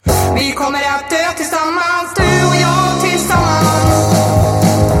Vi kommer att dö tillsammans, du och jag tillsammans.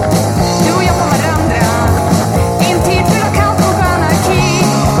 Du och jag på varandra, i en tid full av kamp och anarki.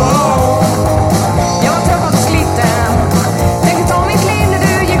 Wow. Jag var trött och sliten, tänkte ta mitt liv när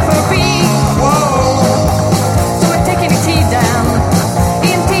du gick förbi. Wow. Som ett tecken i tiden, i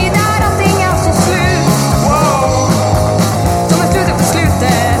en tid där allting är så slut. Wow. Som ett slutet på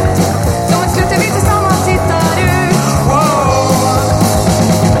slutet, som ett slutet vi tillsammans tittar ut. Wow.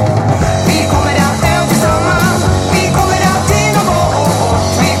 Vi kommer att dö tillsammans, vi kommer att hinna bort.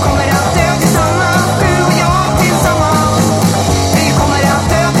 Vi kommer att dö tillsammans, du och jag tillsammans. Vi kommer att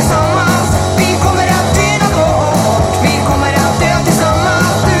dö tillsammans, vi kommer att hinna bort. Vi kommer att dö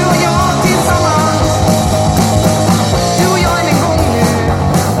tillsammans, du och jag tillsammans. Du och jag än en gång nu,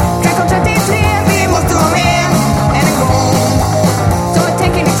 1333, vi måste vara med än en gång. Som ett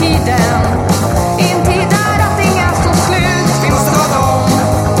tecken i tiden, i en tid där allting är så slut. Vi måste vara dem,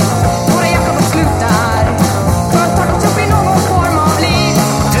 våra hjärtan slutar, för att ta oss upp i någon form av liv.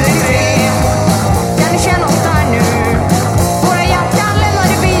 33, kan ni känna oss där nu? Våra hjärtan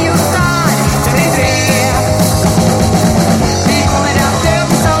lämnade vi just där. 33, vi kommer att dö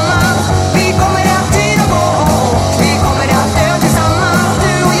tillsammans, vi kommer att tyna bort. Vi kommer att dö tillsammans,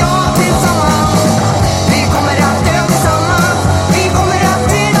 du och jag tillsammans. Vi kommer att dö tillsammans, vi kommer att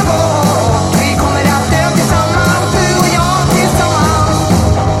tyna bort. Vi kommer att dö tillsammans, du och jag tillsammans.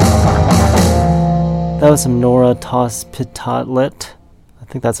 That was some Nora Tospitalet. I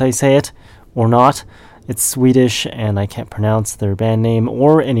think that's how you say it, or not. It's Swedish, and I can't pronounce their band name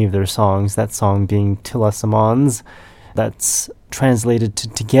or any of their songs, that song being Tillsammans. That's translated to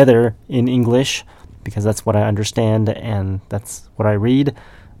together in English, because that's what I understand, and that's what I read.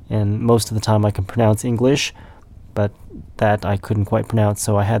 And most of the time I can pronounce English, but that I couldn't quite pronounce,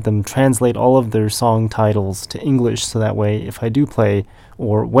 so I had them translate all of their song titles to English, so that way if I do play,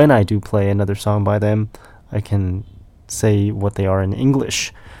 or when I do play another song by them, I can say what they are in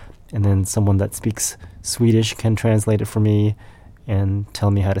English, and then someone that speaks Swedish can translate it for me and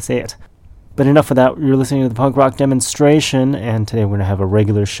tell me how to say it. But enough of that. You're listening to the Punk Rock Demonstration, and today we're going to have a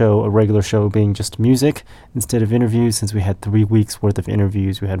regular show being just music instead of interviews, since we had 3 weeks worth of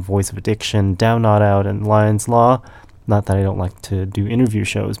interviews. We had Voice of Addiction, Down Not Out, and Lion's Law. Not that I don't like to do interview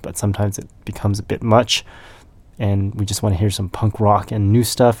shows, but sometimes it becomes a bit much, and we just want to hear some punk rock and new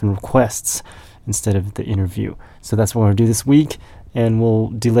stuff and requests instead of the interview. So that's what we're going to do this week, and we'll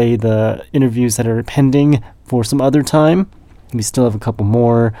delay the interviews that are pending for some other time. We still have a couple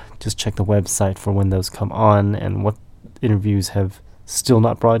more. Just check the website for when those come on and what interviews have still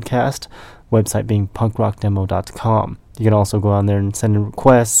not broadcast. Website being punkrockdemo.com. You can also go on there and send in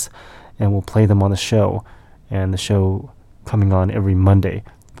requests, and we'll play them on the show. And the show coming on every Monday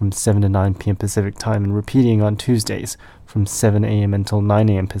from 7 to 9 p.m. Pacific time, and repeating on Tuesdays from 7 a.m. until 9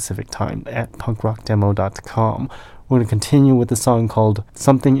 a.m. Pacific time at punkrockdemo.com. We're going to continue with a song called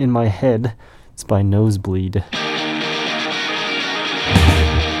Something in My Head. It's by Nosebleed.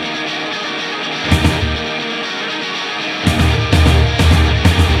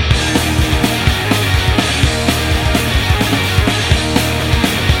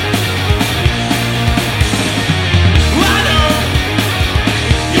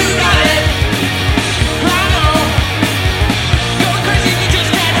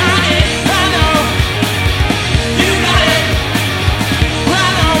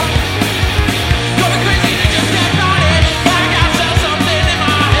 Crazy, you just can't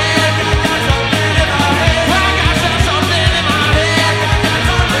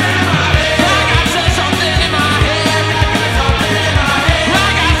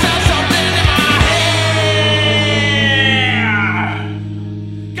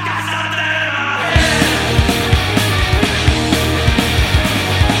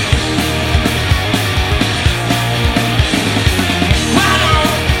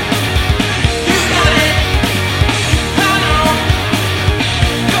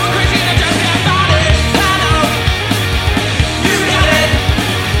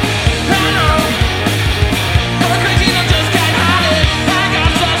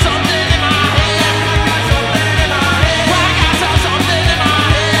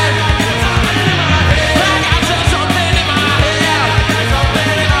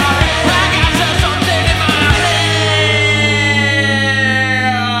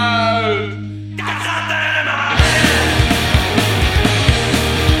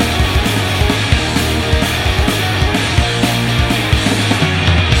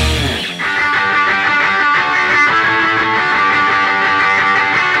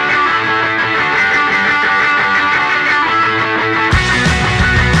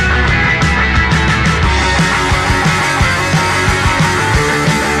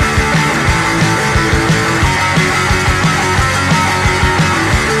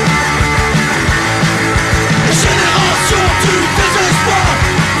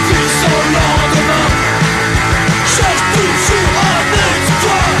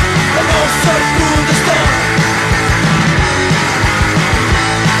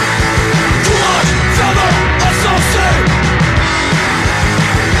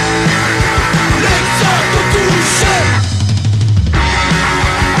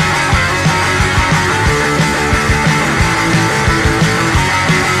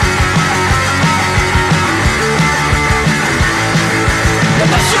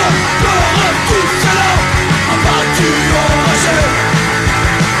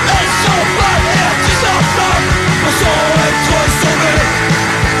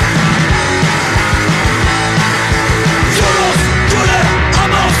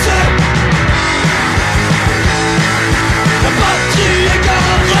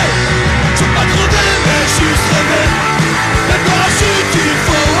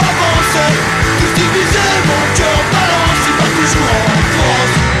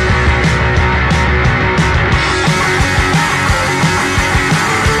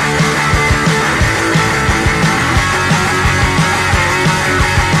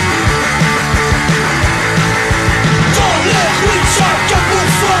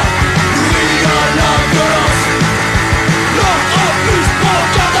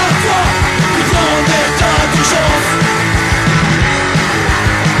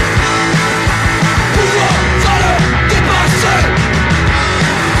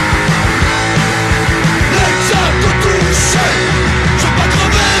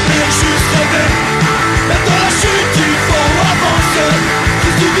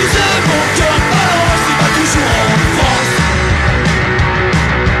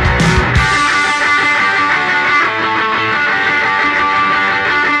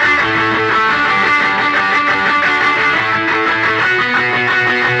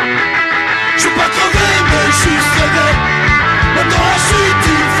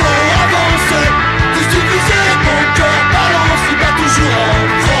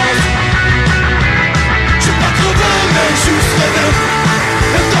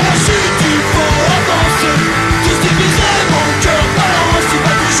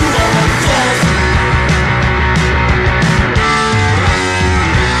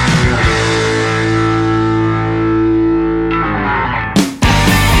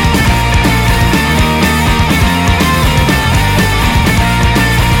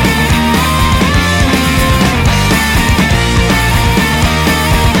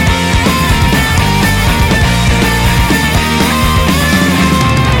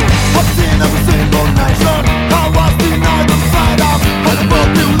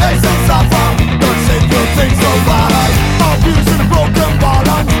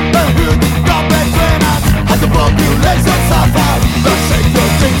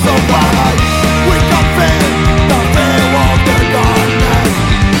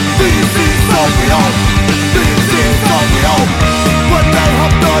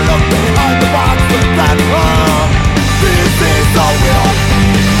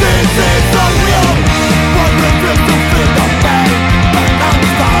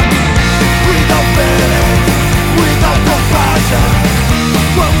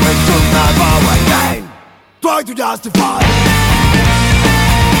trying to justify.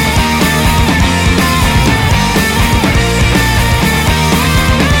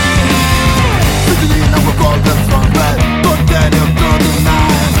 Sitting in our golden strong bed, continue to deny.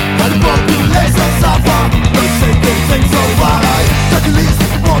 And the population suffer, they say they think so bad. At least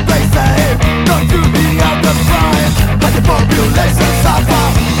what they say, not to the other side. And the population suffer,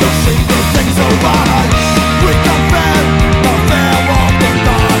 they say they think so bad. We can bear the fear of the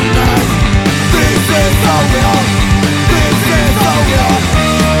darkness. This is so real, this is so real.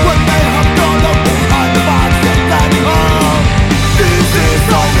 When they have gone up behind the box and standing home. This is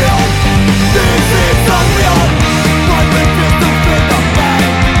so real, this is so real. When we feel to feel the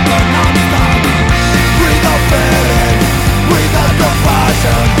pain, but non-stop. Without feeling, without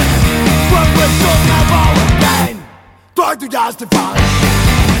compassion. When we should have our pain, try to justify.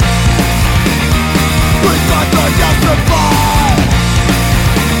 We try to justify.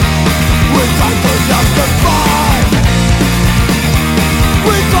 We try to justify.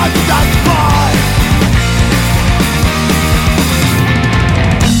 We try to justify.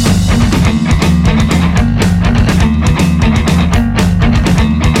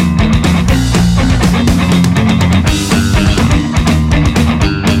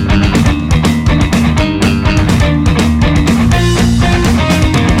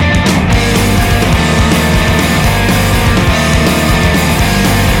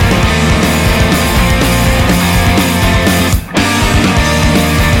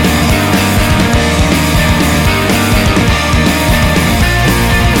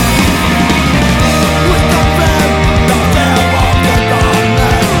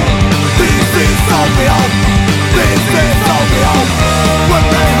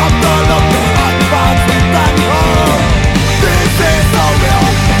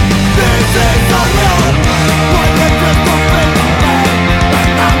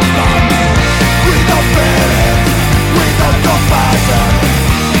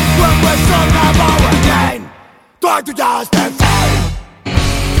 To justify.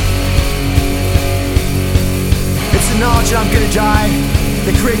 It's the knowledge I'm gonna die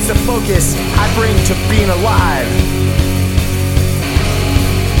that creates the focus I bring to being alive.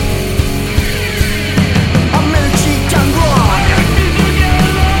 I'm energy gone wrong.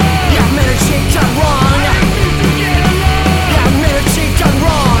 Yeah, I'm energy gone wrong. Yeah, I'm energy gone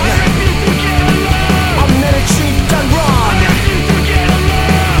wrong. I'm energy gone wrong.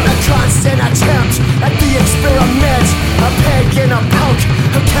 A constant attempt at the experiment, a pig and a punk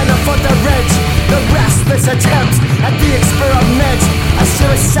who can't afford the rent. The restless attempt at the experiment, a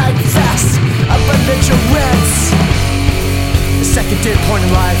suicide fest, a belligerence. The second data point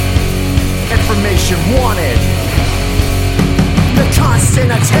in life, information wanted. The constant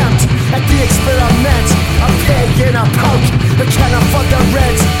attempt at the experiment, a pig and a punk who can't afford the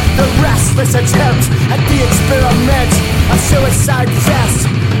rent. The restless attempt at the experiment, a suicide vest,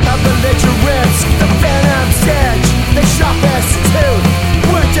 a belligerence. The phantom's edge, the sharpest tooth.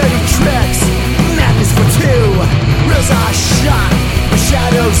 We're dirty tricks, madness for two. Rules are shot, the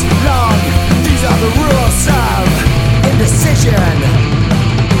shadows long. These are the rules of indecision.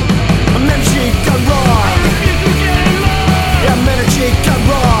 I'm energy gone wrong. I'm energy gone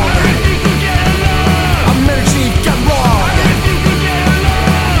wrong. I'm energy gone wrong.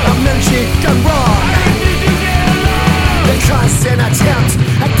 I'm energy gone wrong. The constant attempt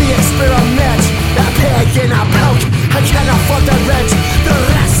at the experiment, a pig in a poke, I can't afford the rent. The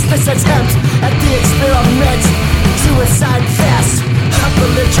restless attempt at the experiment, suicide vest, a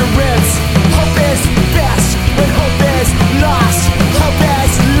belligerence. Hope is best when hope is lost. Hope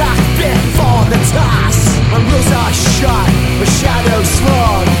is locked before the toss. When rules are shot, the shadows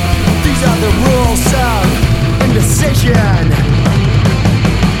long. These are the rules of indecision.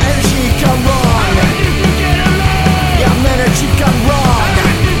 Energy gone wrong. Yeah, I'm energy gone wrong.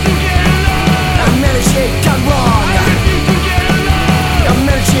 I'm energy gone wrong. I'm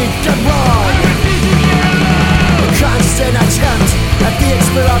energy gone wrong. A constant attempt at the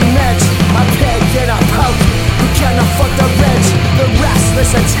experiment, a pig and a poke who can't afford the rent. The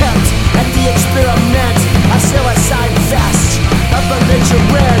restless attempt at the experiment, a suicide vest, a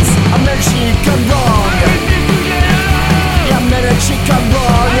belligerence. I'm energy gone wrong. Yeah, I'm energy gone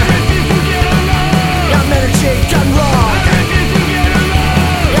wrong. Yeah, I'm energy gone wrong.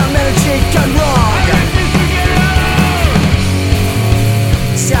 Yeah, I'm energy gone wrong.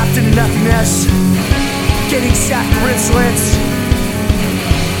 Sapped into nothingness, getting sapped for insolence,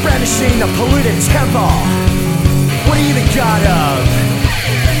 brandishing the polluted temple. What are you the god of?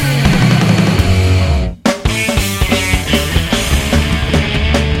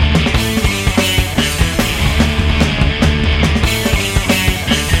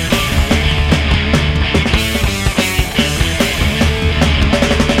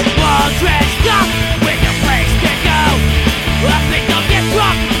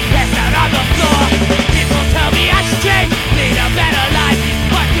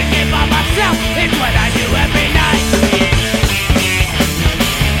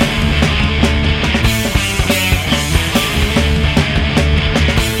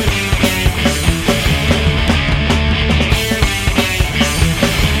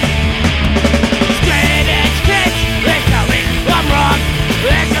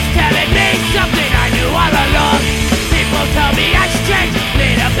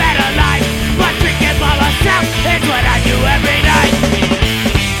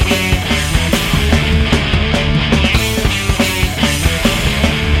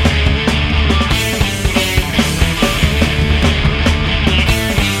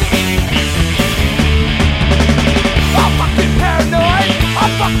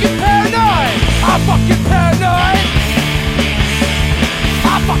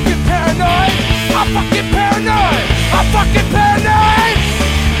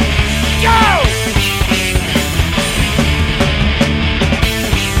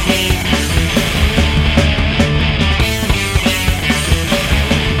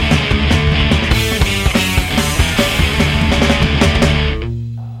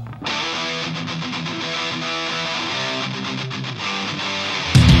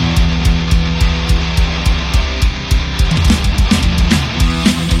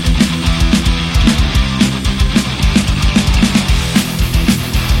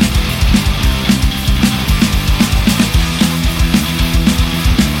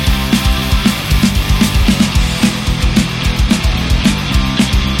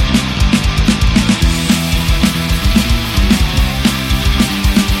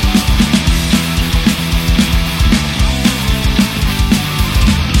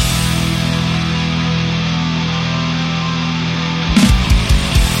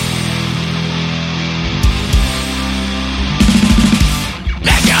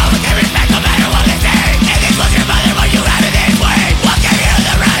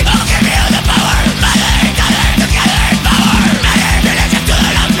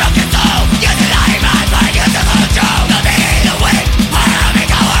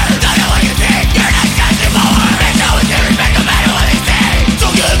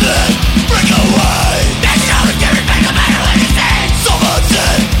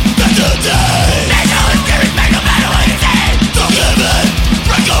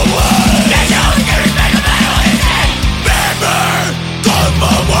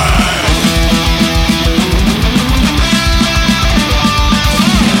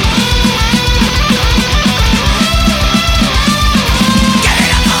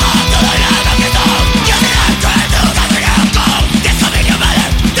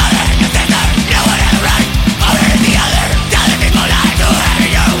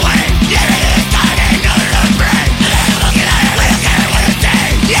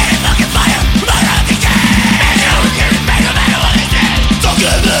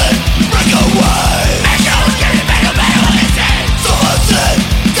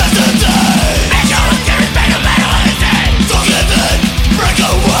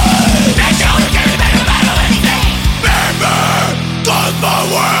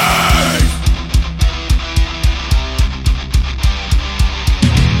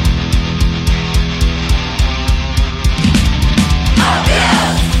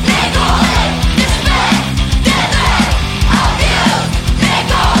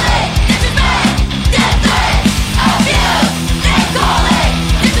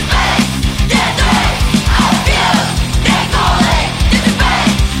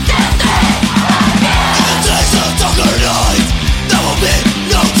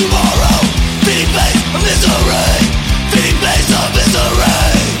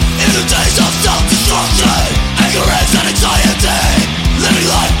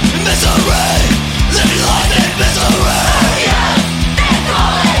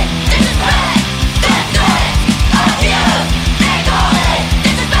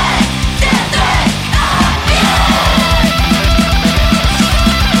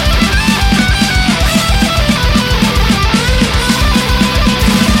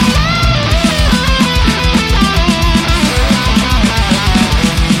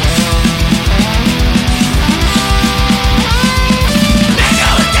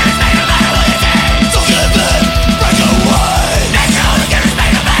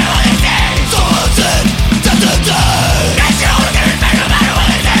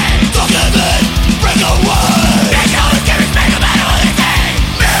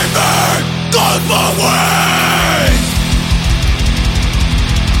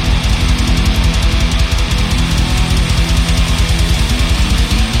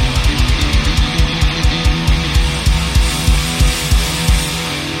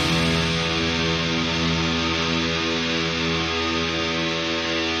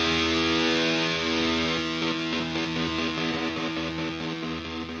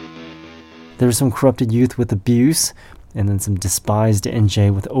 There was some corrupted youth with abuse, and then some despised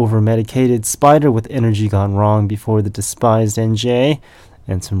NJ with over-medicated, Spider with energy gone wrong before the despised NJ,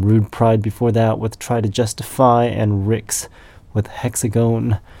 and some rude pride before that with try to justify, and Rix with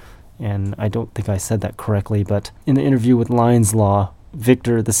hexagon. And I don't think I said that correctly, but in the interview with Lion's Law,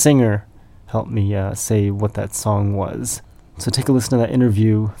 Victor, the singer, helped me say what that song was. So take a listen to that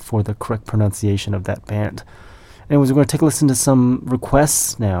interview for the correct pronunciation of that band. Anyways, we're going to take a listen to some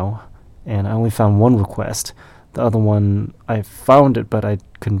requests now. And I only found one request. The other one, I found it, but I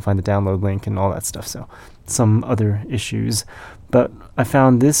couldn't find the download link and all that stuff, so some other issues. But I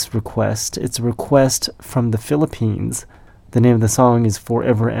found this request. It's a request from the Philippines. The name of the song is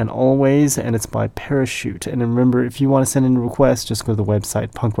Forever and Always, and it's by Parachute. And remember, if you want to send in a request, just go to the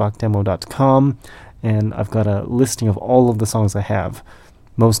website, punkrockdemo.com, and I've got a listing of all of the songs I have.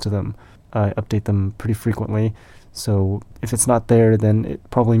 Most of them. I update them pretty frequently. So if it's not there, then it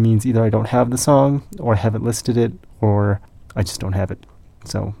probably means either I don't have the song, or I haven't listed it, or I just don't have it.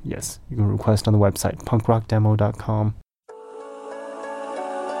 So yes, you can request on the website, punkrockdemo.com.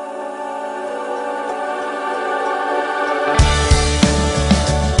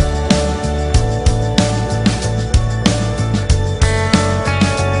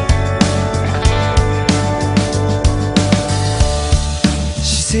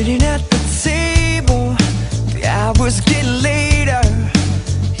 She's sitting at the table, the hours getting later.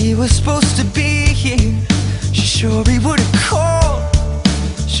 He was supposed to be here, she's sure he would have called.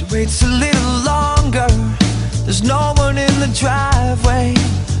 She waits a little longer, there's no one in the driveway.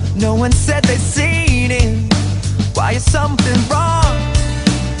 No one said they'd seen him, why is something wrong?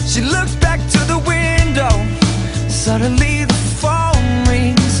 She looks back to the window, suddenly the phone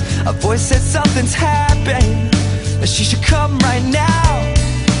rings. A voice said something's happened, that she should come right now.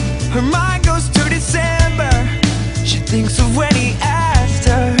 Her mind goes to December, she thinks of when he asked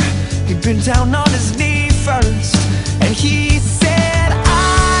her. He'd been down on his knee first, and he said,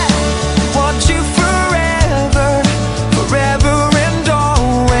 I want you forever, forever and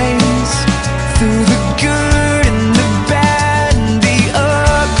always. Through the good and the bad and the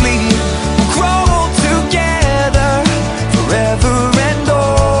ugly, we'll grow old together, forever and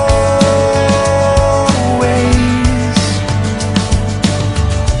always.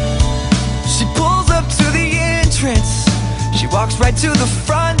 She pulls up to the entrance, she walks right to the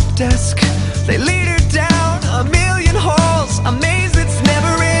front desk. They lead her down a million halls, a maze that's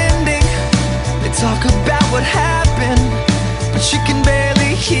never ending. They talk about what happened, but she can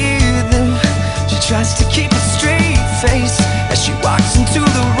barely hear them. She tries to keep a straight face as she walks into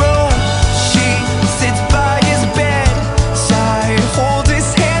the room. She sits by his bedside, holds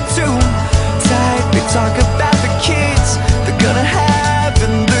his hand too tight. They talk about the kids they're gonna have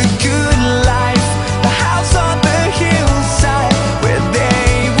and the good life, the house on the hillside where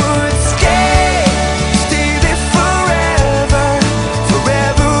they would stay there forever,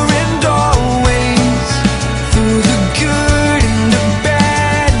 forever and always. Through the good and the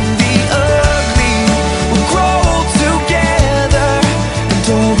bad and the ugly, we'll grow old together and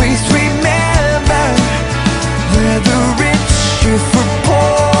always.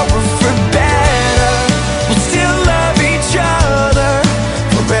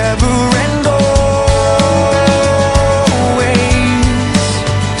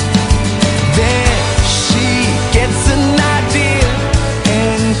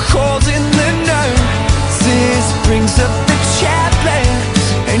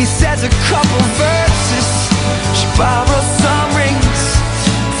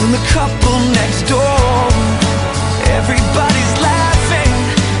 couple next door. Everybody's laughing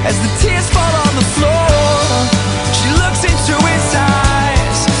as the tears fall on the floor. She looks into his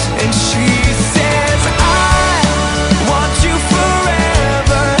eyes and she says, I want you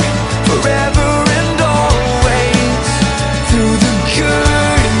forever, forever and always. Through the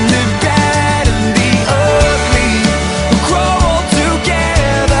good and the bad and the ugly, we'll grow old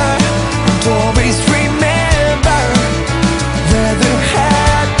together and always remember, whether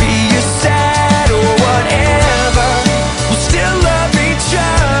happy or sad or whatever, we'll still love each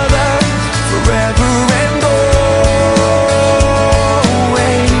other forever and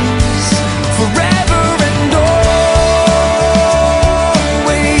always. Forever and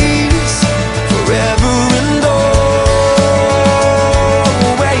always. Forever and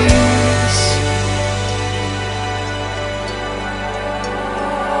always.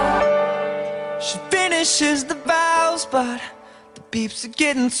 She finishes the vows, but the beeps are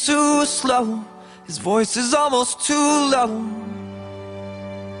getting too slow. His voice is almost too low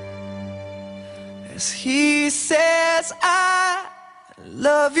as he says, I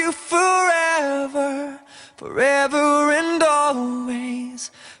love you forever, forever and always.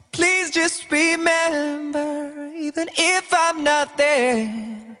 Please just remember, even if I'm not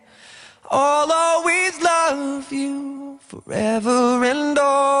there, I'll always love you forever and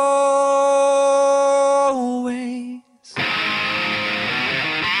always.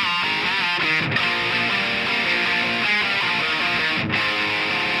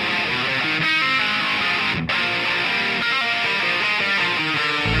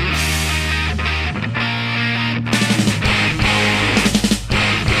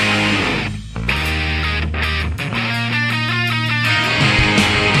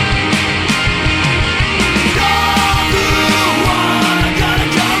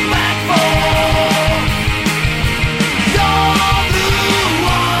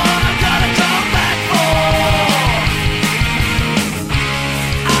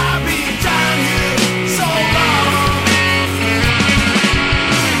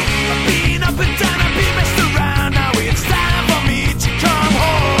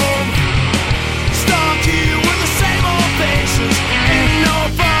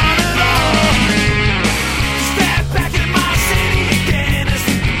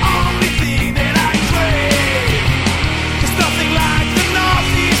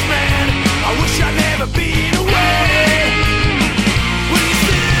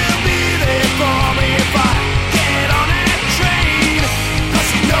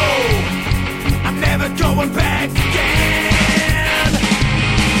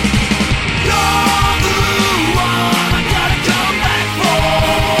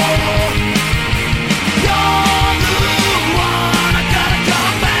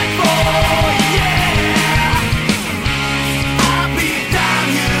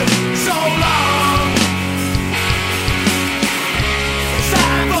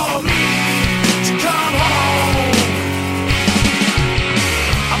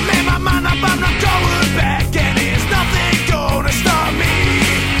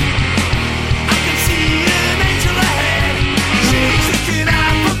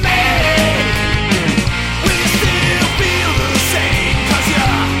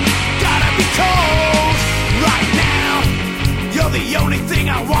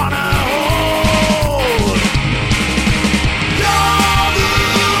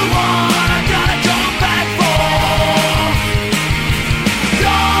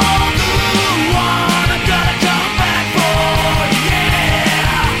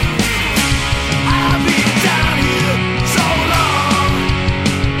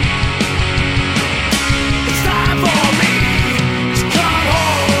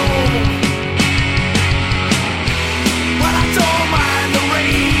 Well, I don't mind the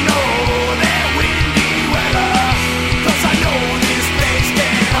rain or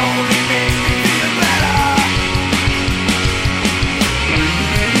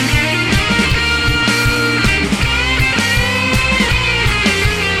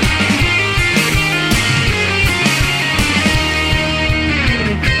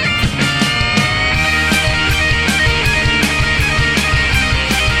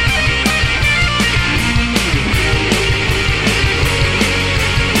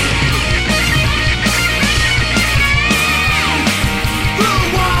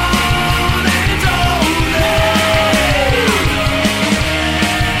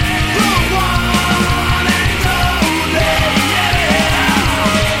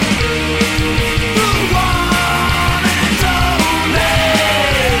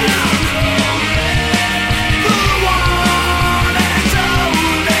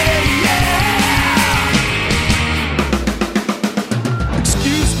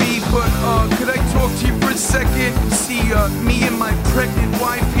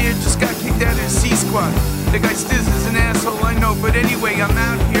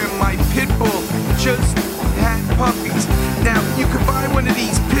just had puppies. Now you could buy one of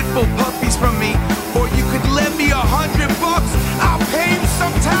these pit bull puppies from me, or you could lend me $100. I'll pay him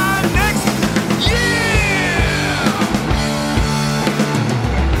sometime next year.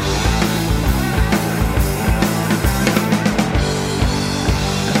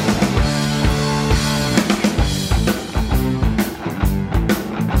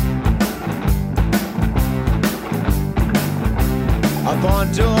 A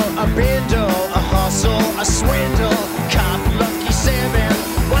bundle, a bindle, a hustle, a swindle. Cop lucky 7,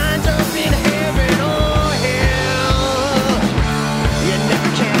 wind up in heaven or hell. You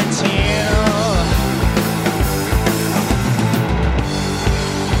never can tell.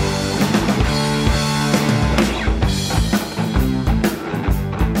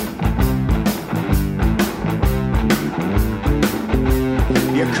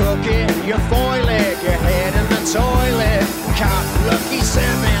 You cook it, you foil it, your head in the toilet. Cop lucky 7,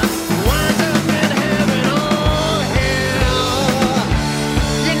 wind up in heaven or hell.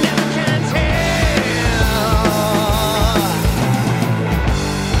 You never can tell.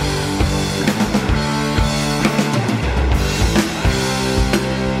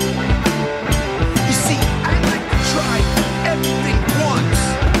 You see, I like to try everything once.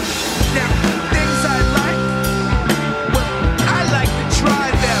 Now, things I like, well, I like to try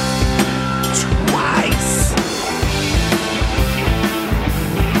them twice.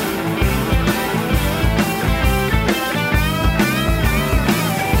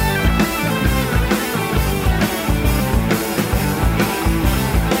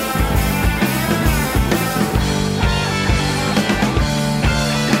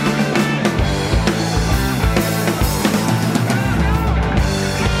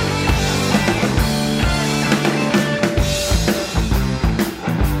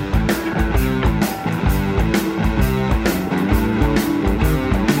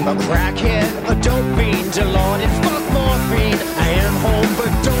 A crackhead, a dope fiend, a lord and fuck morphine. I am home,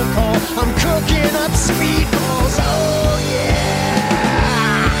 but don't call. I'm cooking up speedballs. Oh yeah.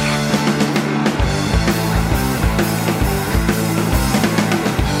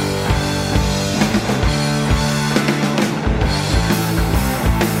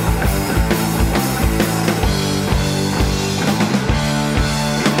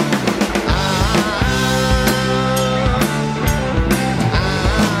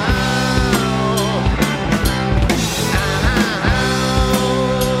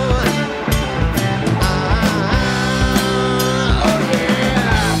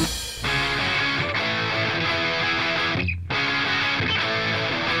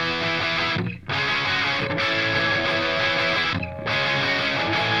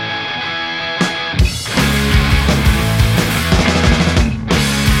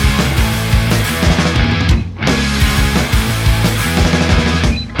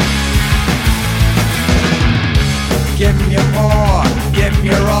 Give 'em your poor, give 'em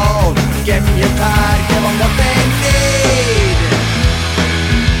your old, give 'em your tired, give 'em what they need.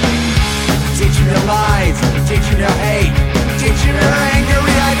 Teach 'em your lies, teach 'em your hate, teach 'em your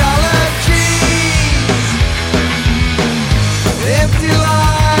angry idolatries. Empty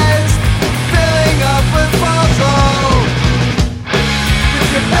lies, filling up with false hope.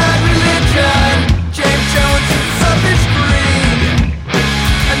 With your bad religion, James Jones and selfish greed.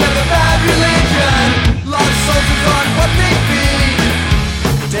 Another bad religion, lost soldiers on what they feed.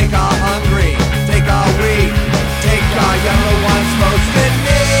 Take our hungry, take our weak, take our younger ones most in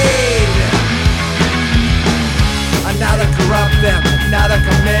need. And now they corrupt them, now they're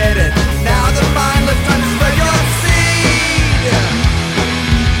committed, now they're mindless to spread your seed.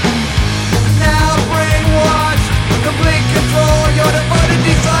 Now brainwashed, complete control your devoted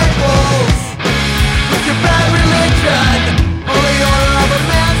disciples. With your bad religion, only order of a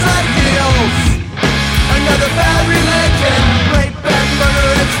man's ideals. Another bad religion, rape and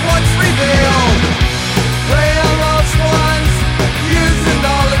murder, it's once revealed. Prey on lost ones, using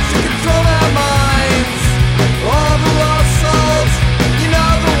knowledge to control our minds. All the lost souls, you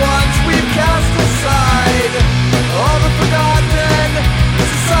know the ones we've cast aside. All the forgotten,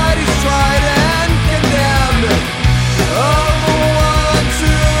 society's tried and condemned. All the ones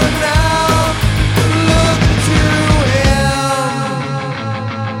who now look to him.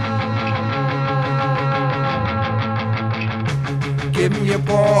 Give 'em your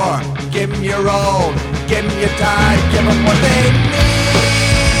poor, give 'em your old, give 'em your tired, give 'em what they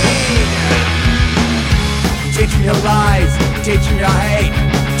need. Teach 'em your lies, teach 'em your hate,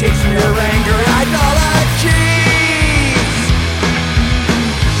 teach 'em your anger and idolatries.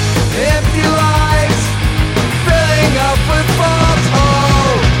 Empty lies, filling up with false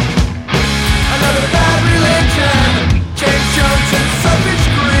hope. Another bad religion, James Jones and selfish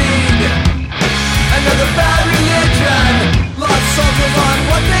greed.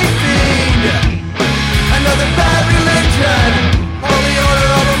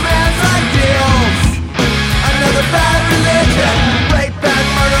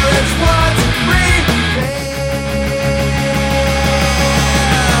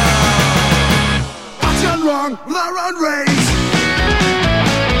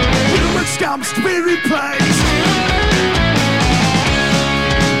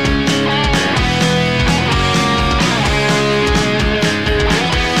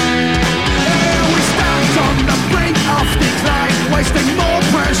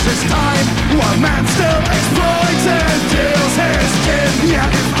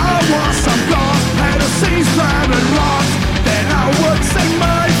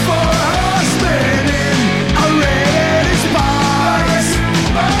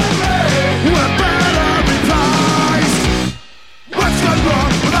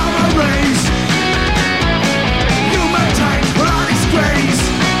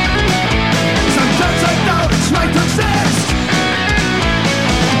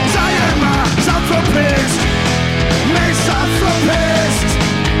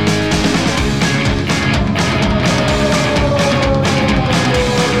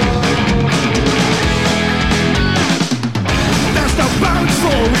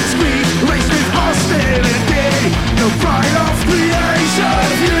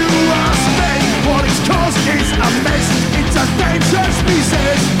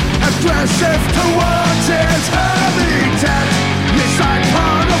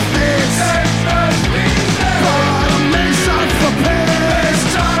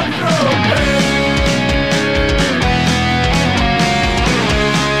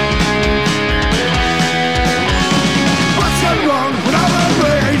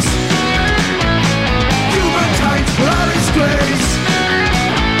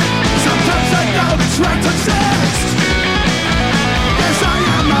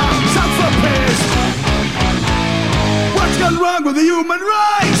 the human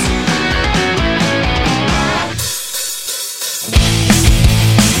race.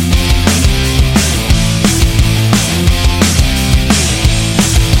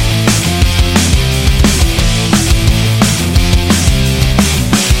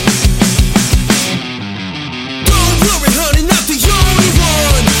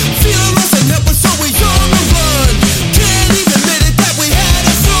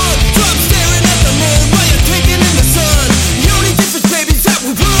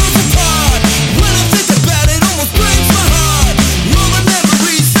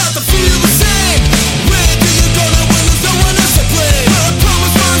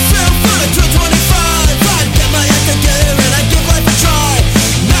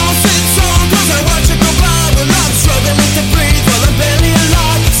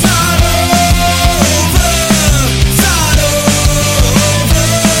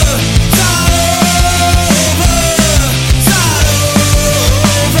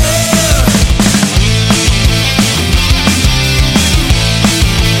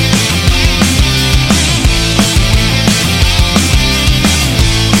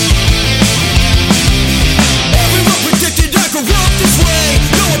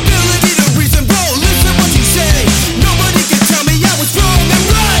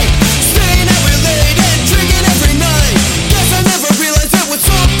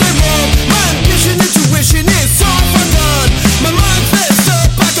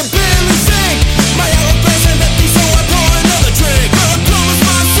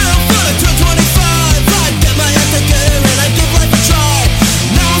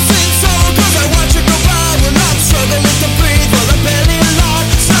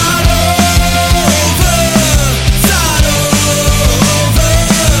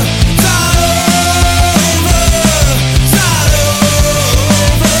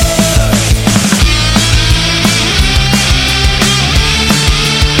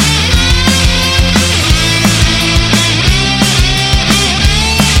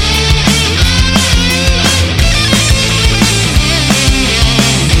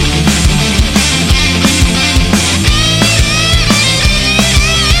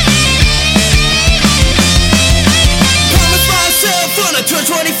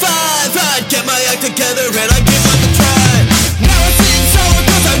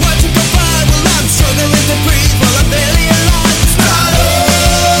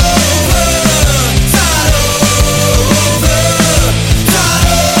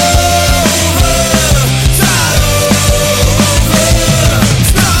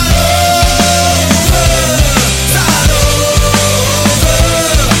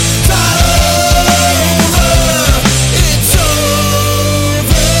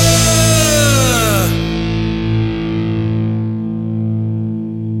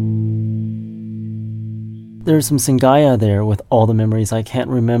 There's some Singaya there with All the Memories I Can't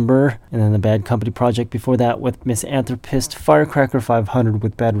Remember, and then the Bad Company project before that with Misanthropist. Firecracker 500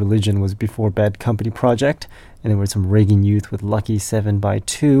 with Bad Religion was before Bad Company project, and there were some Reagan Youth with Lucky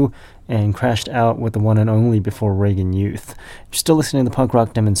 7x2, and Crashed Out with the one and only before Reagan Youth. You're still listening to the Punk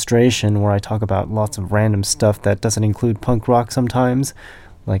Rock Demonstration, where I talk about lots of random stuff that doesn't include punk rock sometimes,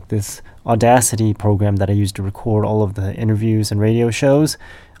 like this Audacity program that I use to record all of the interviews and radio shows.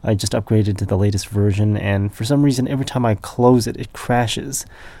 I just upgraded to the latest version, and for some reason every time I close it, it crashes,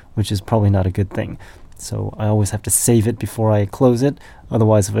 which is probably not a good thing. So I always have to save it before I close it.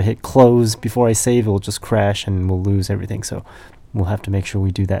 Otherwise, if I hit close before I save, it'll just crash and we'll lose everything. So we'll have to make sure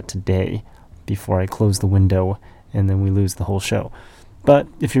we do that today before I close the window, and then we lose the whole show. But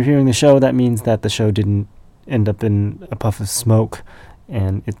if you're hearing the show, that means that the show didn't end up in a puff of smoke,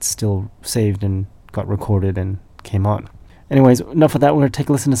 and it's still saved and got recorded and came on. Anyways, enough of that. We're going to take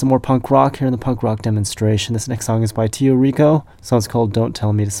a listen to some more punk rock here in the Punk Rock Demonstration. This next song is by Tio Rico. The song's called Don't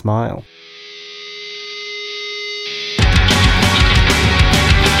Tell Me to Smile.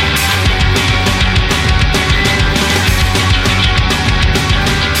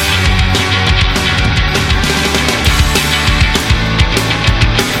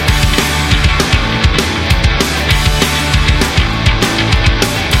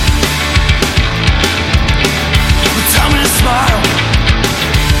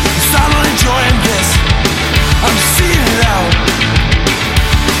 Enjoying this, I'm seeing it out.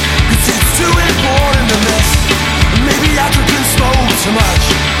 'Cause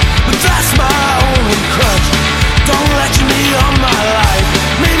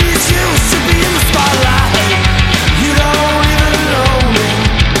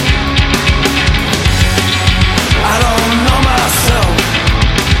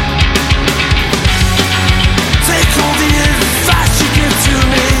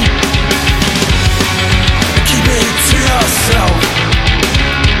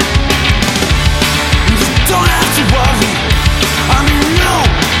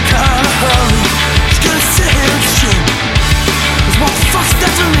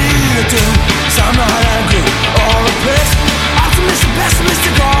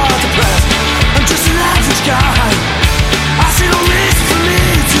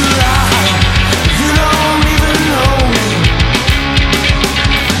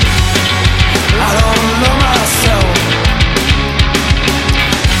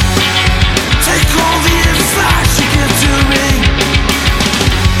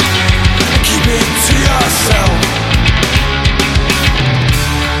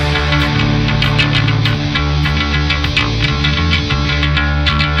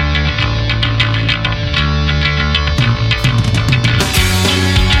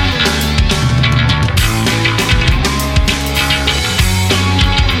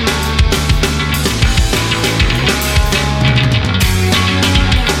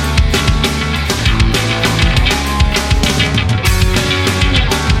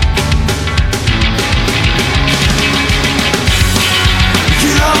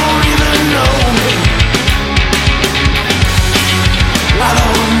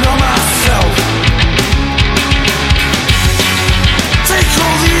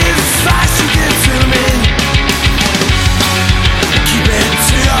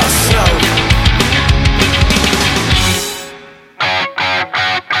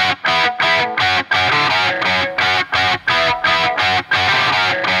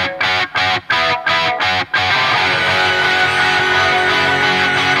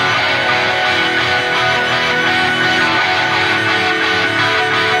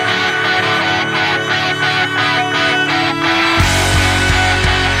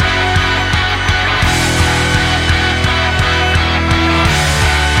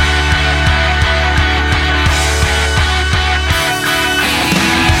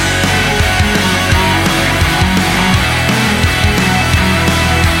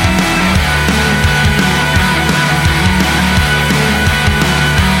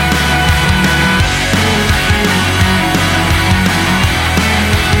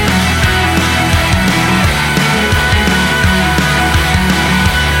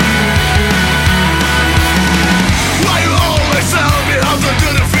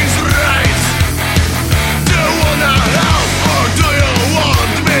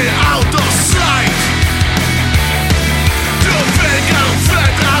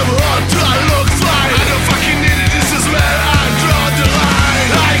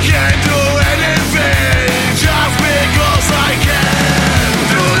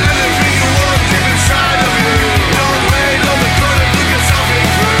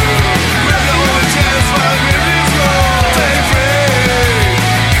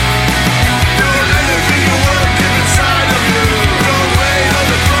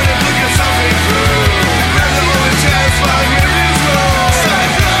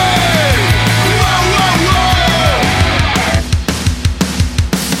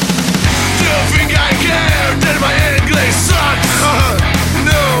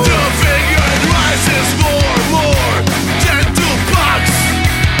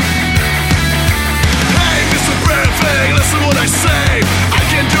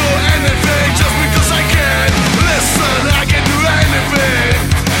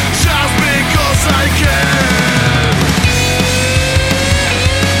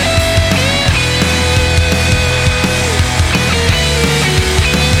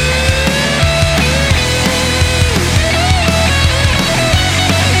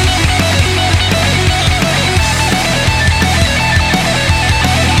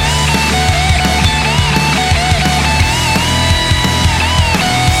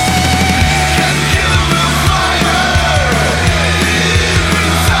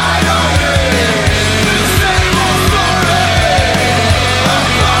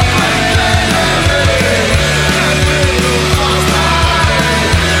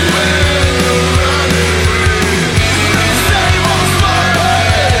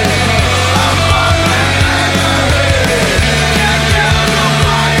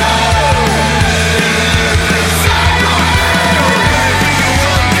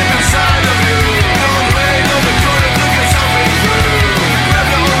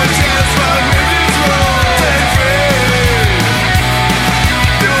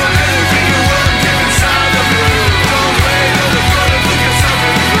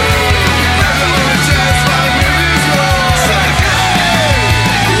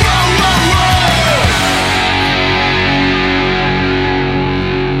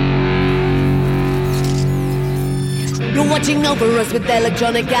watching over us with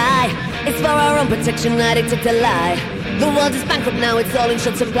electronic eye. It's for our own protection, I detect a lie. The world is bankrupt now, it's all in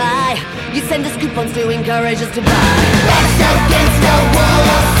short supply. You send us coupons to encourage us to buy. Let's against the wall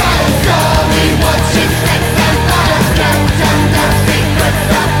of silence. All we watch is sex and violence. Kept under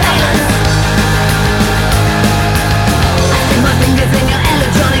secrets of silence. I stick my fingers in your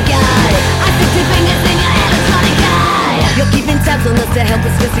electronic eye. I stick two fingers in your electronic eye. You're keeping tabs on us to help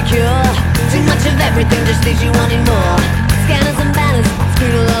us feel secure. Too much of everything just leaves you wanting more. Scanners and banners,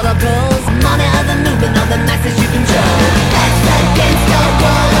 screen all of our calls. Monitor the movement of the masses you control. That's against the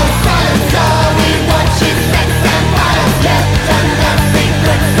wall of silence. All we watch is sex and violence. Kept under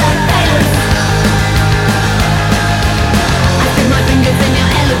secret surveillance. I stick my fingers in your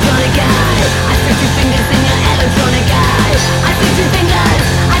electronic eye. I stick two fingers in your electronic eye. I stick two fingers.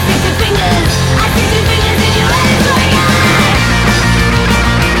 I stick two fingers. I stick two fingers in your electronic eye.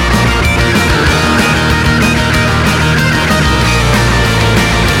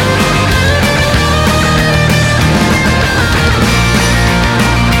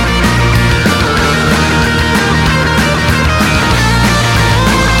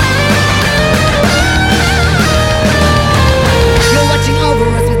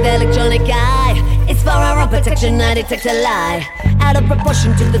 It's for our own protection, I detect a lie. Out of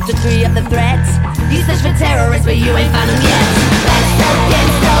proportion to the degree of the threat. You search for terrorists, but you ain't found them yet. That's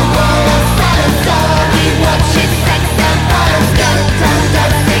against the wall of silence. All we watch is sex and violence. Kept under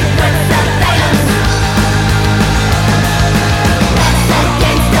secret surveillance. That's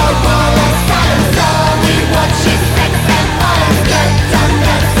against the wall of silence. All we watch is sex and violence. Kept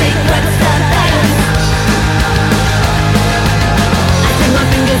under secret surveillance. I stick my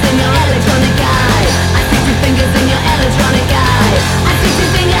fingers in your electronic eye. I stick two fingers in your electronic eye. I stick two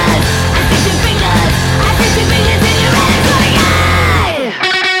fingers. I stick two fingers. I stick two fingers in your electronic eye.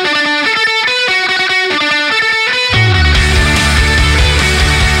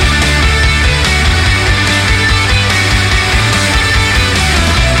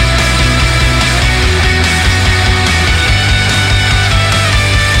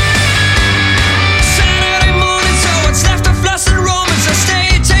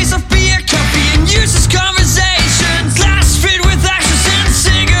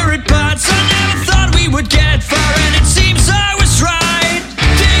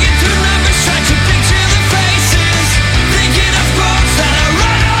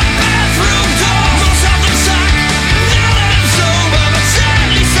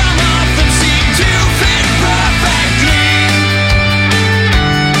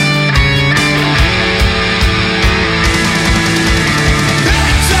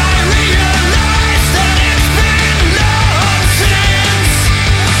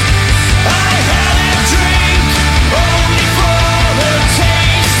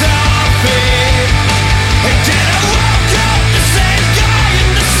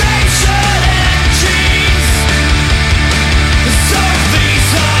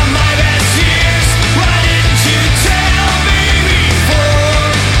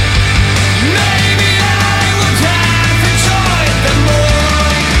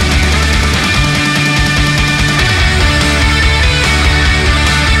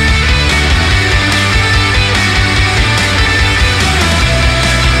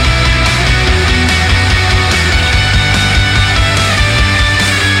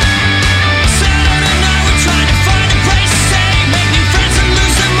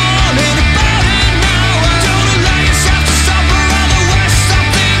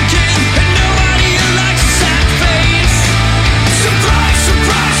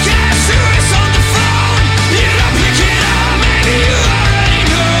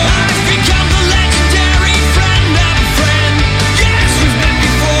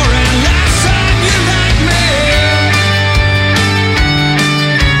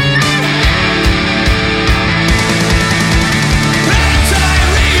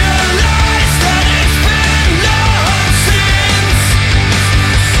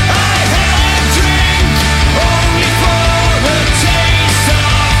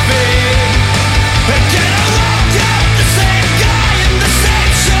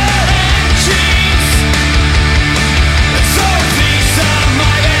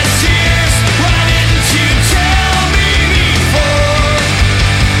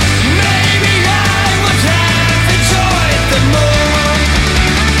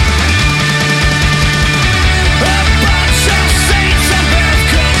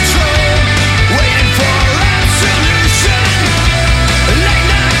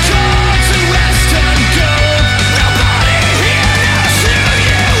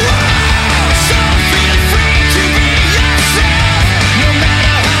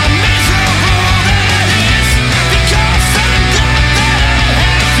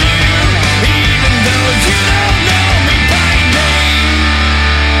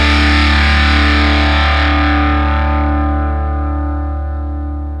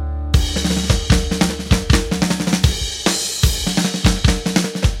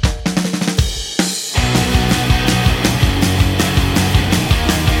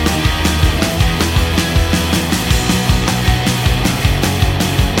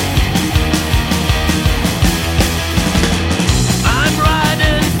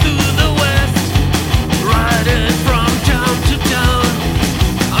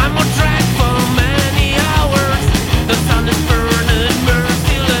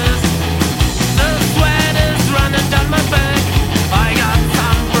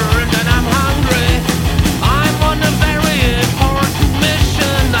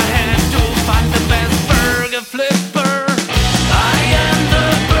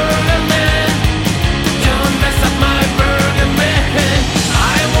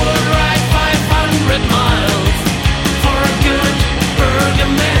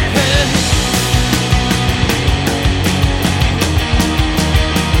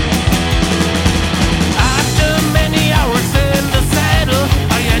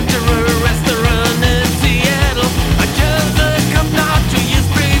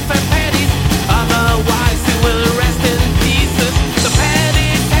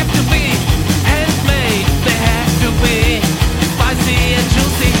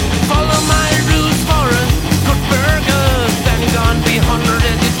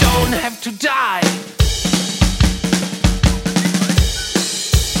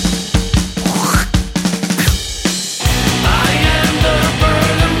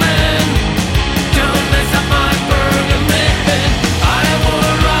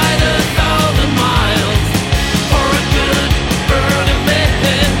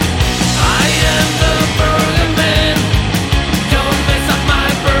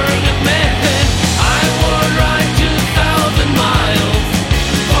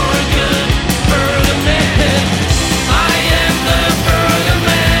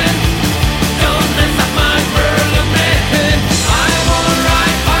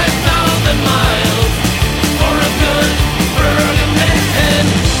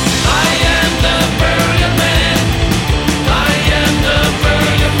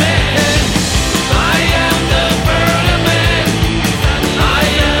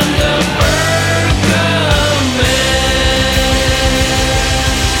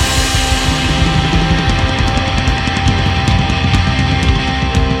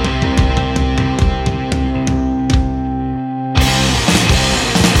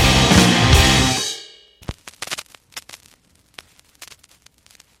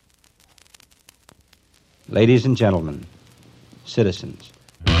 Ladies and gentlemen, citizens.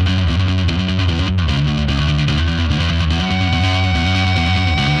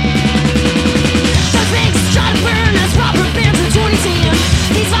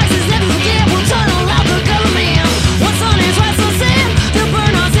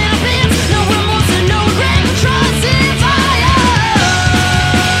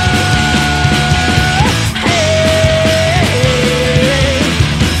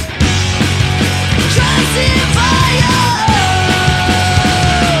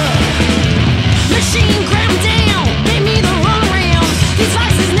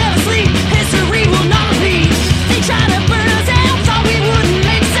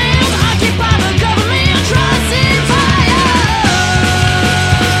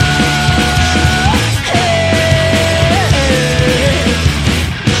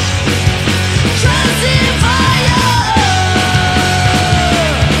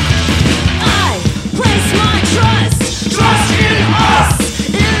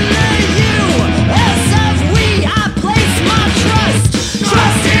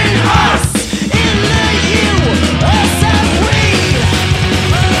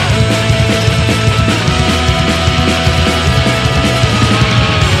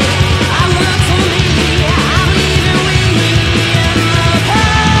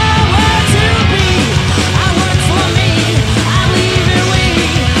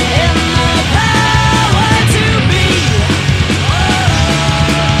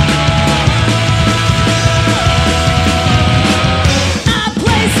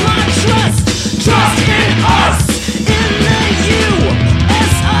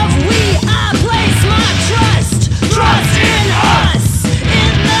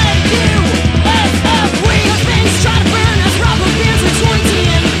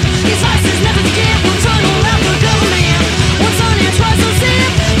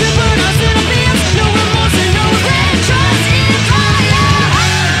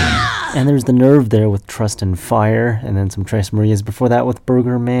 And there's The Nerve there with Trust in Fire, and then some Tres Marias before that with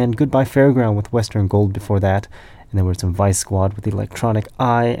Burger Man, Goodbye Fairground with Western Gold before that, and there were some Vice Squad with Electronic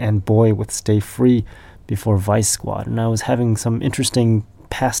Eye, and Boy with Stay Free before Vice Squad. And I was having some interesting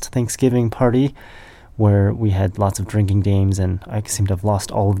past Thanksgiving party where we had lots of drinking games, and I seem to have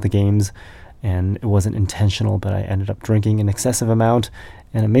lost all of the games, and it wasn't intentional, but I ended up drinking an excessive amount,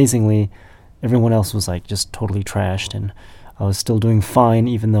 and amazingly, everyone else was like just totally trashed, and I was still doing fine,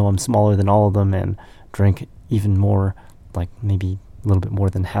 even though I'm smaller than all of them, and drank even more, like maybe a little bit more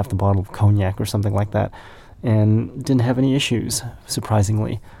than half the bottle of cognac or something like that, and didn't have any issues,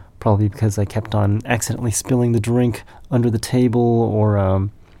 surprisingly. Probably because I kept on accidentally spilling the drink under the table, or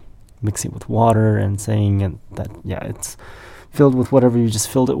mixing it with water and saying that, yeah, it's filled with whatever you just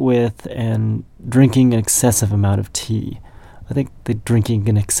filled it with, and drinking an excessive amount of tea. I think that drinking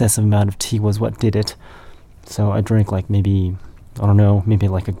an excessive amount of tea was what did it. So I drank like maybe, I don't know, maybe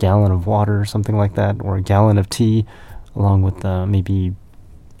like a gallon of water or something like that, or a gallon of tea, along with maybe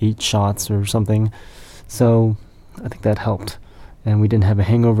 8 shots or something. So I think that helped. And we didn't have a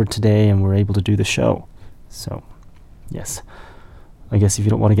hangover today, and we're able to do the show. So, yes. I guess if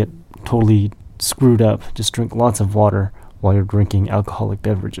you don't want to get totally screwed up, just drink lots of water while you're drinking alcoholic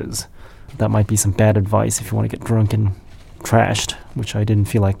beverages. That might be some bad advice if you want to get drunk and trashed, which I didn't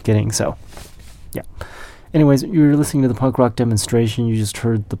feel like getting, so yeah. Anyways, you were listening to the punk rock demonstration. You just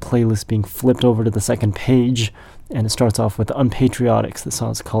heard the playlist being flipped over to the second page, and it starts off with Unpatriotics. The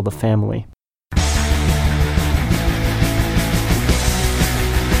song's called The Family.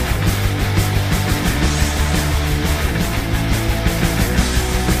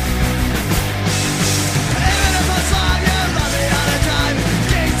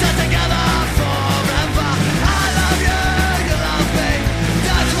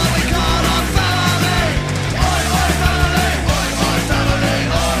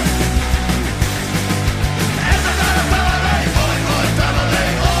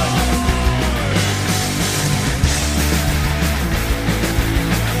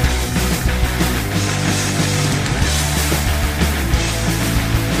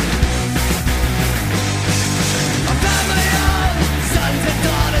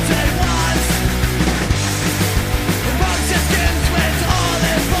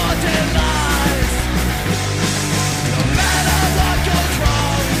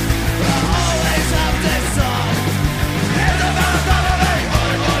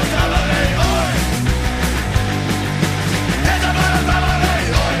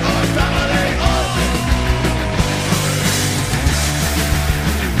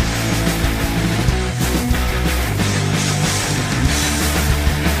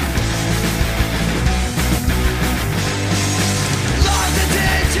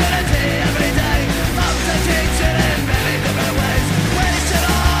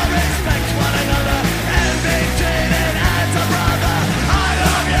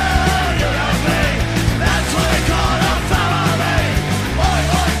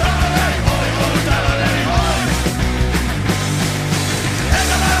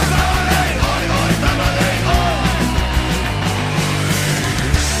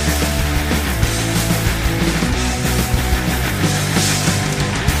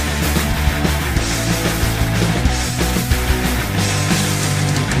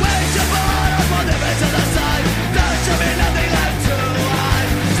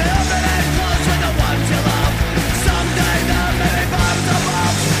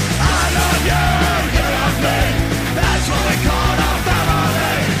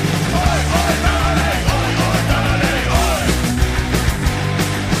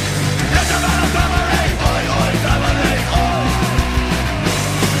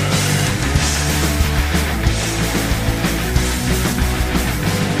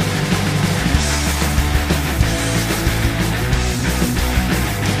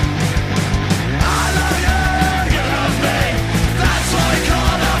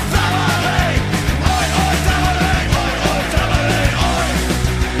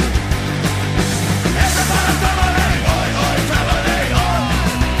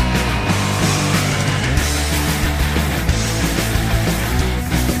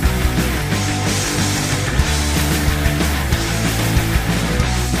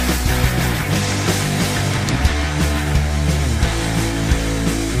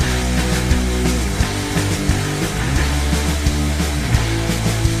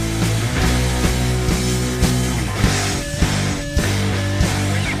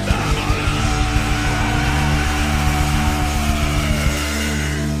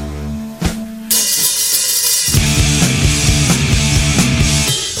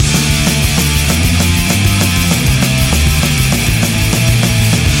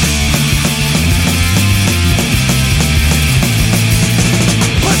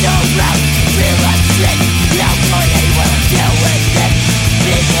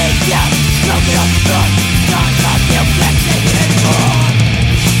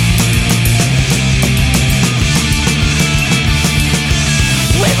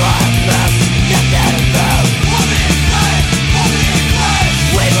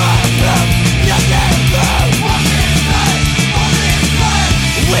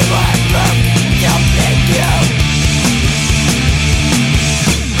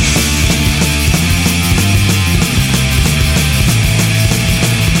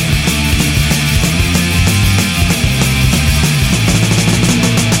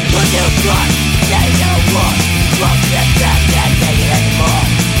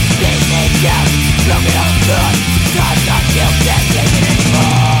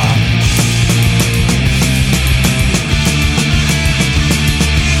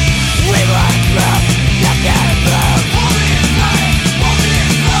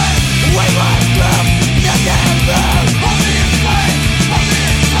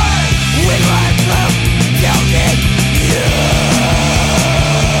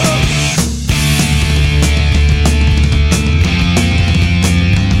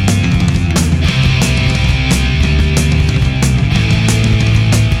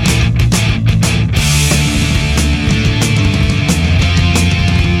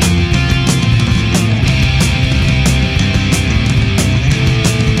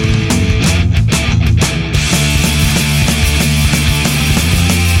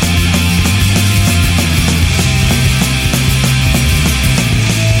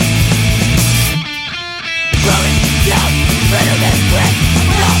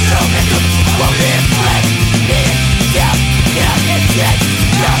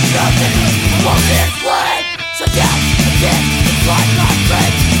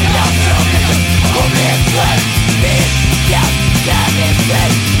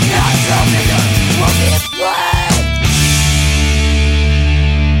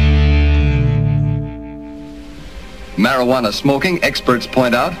 Marijuana smoking, experts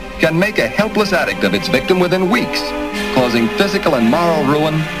point out, can make a helpless addict of its victim within weeks, causing physical and moral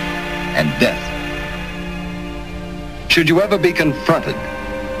ruin and death. Should you ever be confronted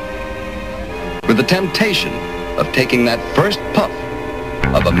with the temptation of taking that first puff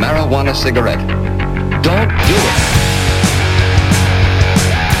of a marijuana cigarette, don't do it.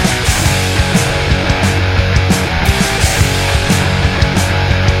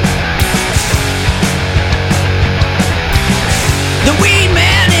 The weed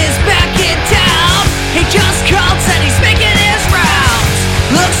man is back in town. He just called, said he's making his rounds.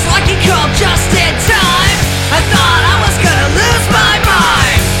 Looks like he called just in time. I thought I was gonna lose my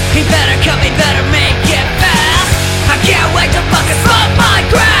mind. He better cut me, better make it fast. I can't wait to fucking smoke my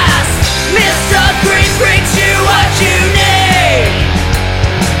grass. Mr. Green brings you what you need.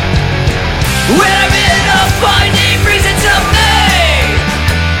 When I'm in a fight, he brings it to me.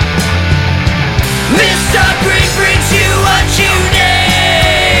 Mr. Green brings you what you need.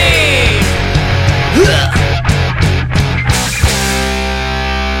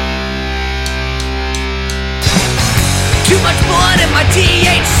 Too much blood in my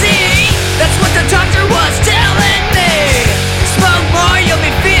THC. That's what the doctor was telling me. Smoke more, you'll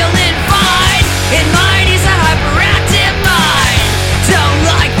be feeling fine. In mine, he's a hyperactive mind. Don't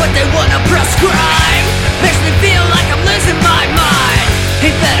like what they wanna prescribe. Makes me feel like I'm losing my mind.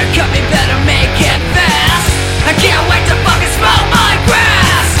 He better cut me, better make it fast. I can't wait to fucking smoke my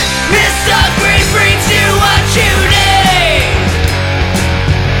grass. Mr. Green brings you what you need.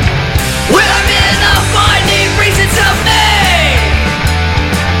 When I'm in a fight, he brings it to me.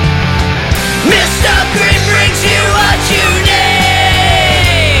 Mr. Green brings you what you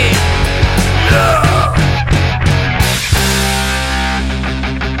need.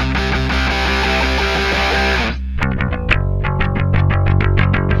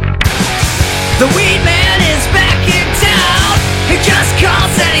 The weed man is back in town. He just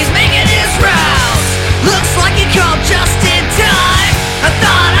called, said he's making his rounds. Looks like he called just in time. I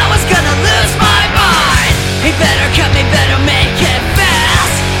thought I was gonna lose my mind. He better cut me, better make it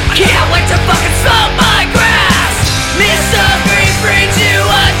fast. Can't wait to fucking smoke my grass. Mr. Green brings you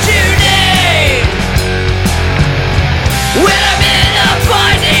what you need. When I'm in a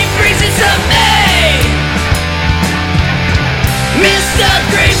fight, he brings it to me. Mr.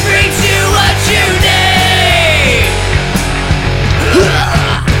 Green brings you what you need.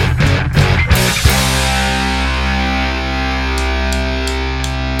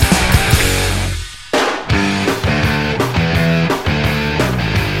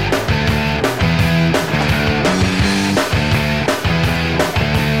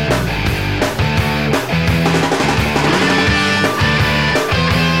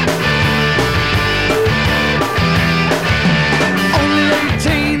 Only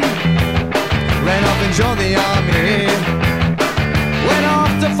 18, ran off and joined the army. Went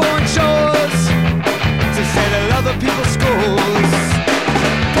off to foreign shores to settle other people's scores.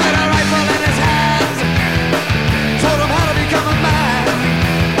 Put a rifle in his hands, told him how to become a man.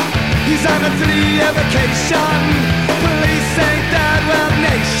 He's on a 3-year vacation. Police ain't that well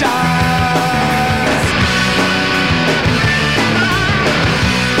nations.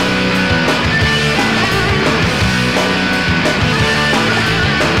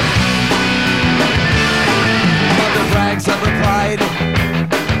 Mother brags have replied,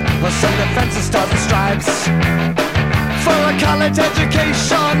 well, some defenses stars and stripes. For a college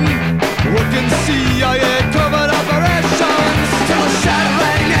education, working CIA covert operations. Till a shot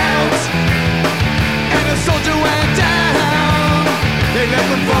rang out, and a soldier went down. They left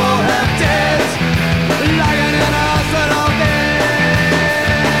him for half dead, lying in a hospital bed.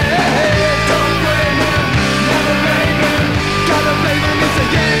 Don't blame him, never blame him. Gotta blame him, he's a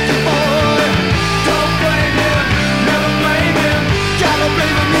Yankee boy. Don't blame him, never blame him. Gotta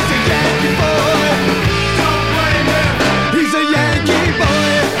blame him, he's a Yankee boy. Don't blame him, he's a Yankee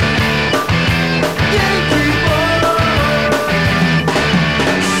boy. Yankee boy.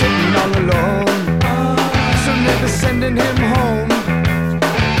 Sitting all alone, so never sending him home.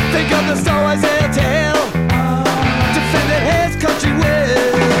 Think of the stories they'll tell, defending his country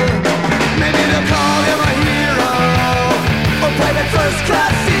will. Maybe they'll call him a hero, or private first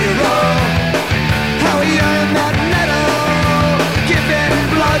class hero. How he earned that medal, giving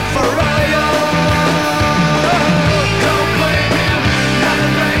blood for oil. Don't blame him, never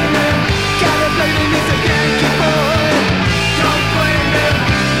blame him. Gotta blame him, he's a Yankee boy. Don't blame him,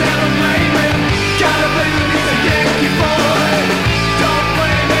 never blame him. Gotta blame him, he's a Yankee boy. Don't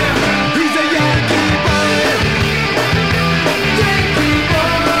blame him, he's a Yankee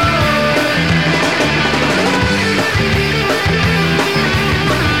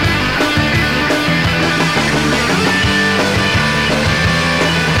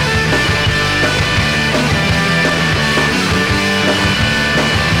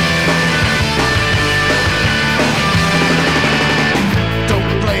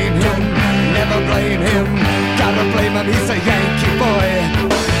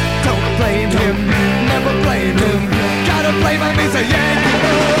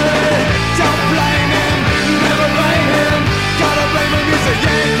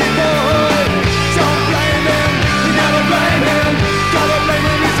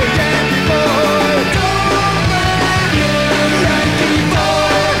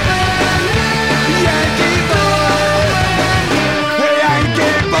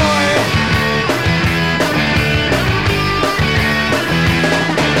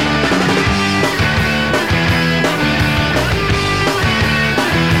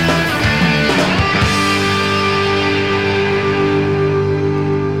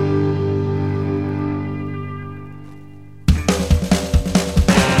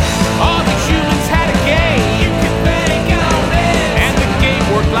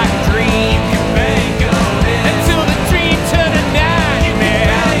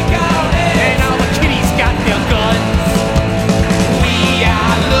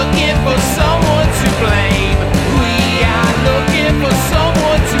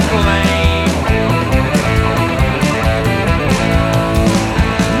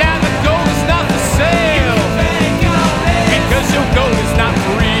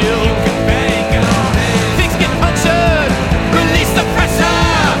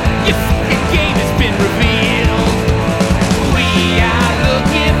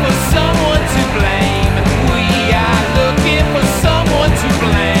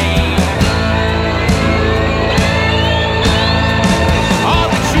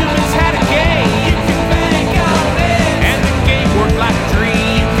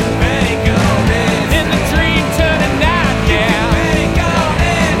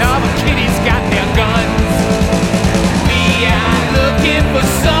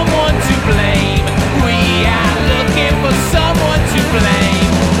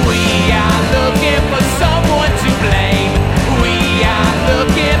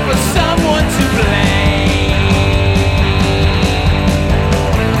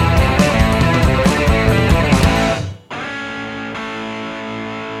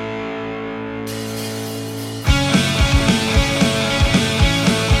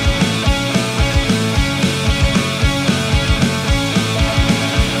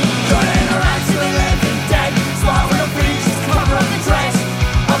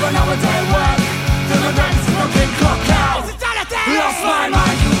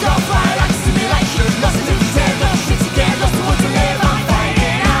don't fly like simulation. Nothing to pretend, no shit again, no someone to live. I'm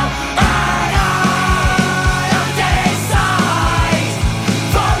fading out, and I'm dead inside.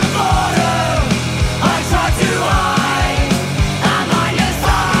 From the border, I try to hide. I'm on your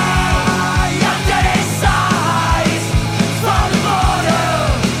side, I'm dead inside. From the border,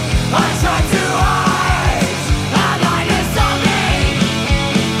 I try to hide. I'm on your zombie.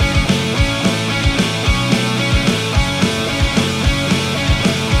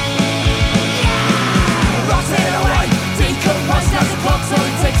 Rotting away, decomposing as a clock, so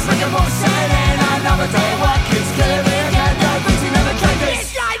it takes like a motion. And another day work is killing me again. No beauty never came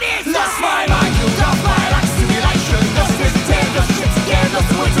this. Lost my mind, you don't fly like simulation. No spirits to tear, no shit again, no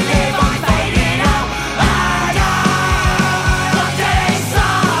someone to live. I'm fading out, and I'm dead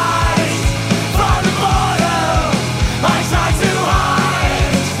inside. From the border, I try to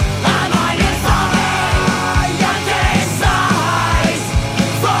hide. I'm on your zombie, I'm dead inside.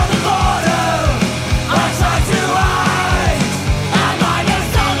 From the border, I try to hide. I'm on your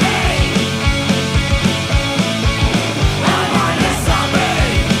zombie. I'm on your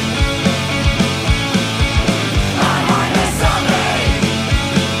zombie. I'm on your zombie.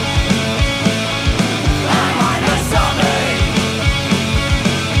 I'm on your zombie.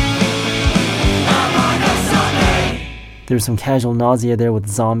 I'm on your zombie. There's some casual nausea there with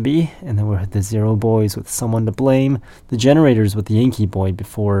Zombie, and then we heard the Zero Boys with Someone to Blame, the Generators with Yankee Boy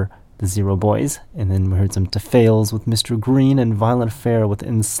before the Zero Boys, and then we heard some DeFales with Mr. Green and Violent Affair with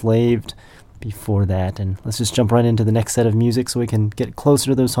Enslaved before that. And let's just jump right into the next set of music so we can get closer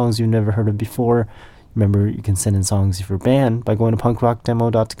to those songs you've never heard of before. Remember, you can send in songs of your band by going to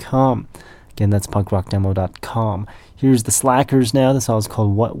punkrockdemo.com. Again, that's punkrockdemo.com. Here's the Slackers now. The song's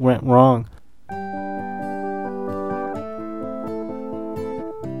called What Went Wrong.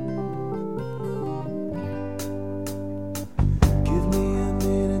 Give me a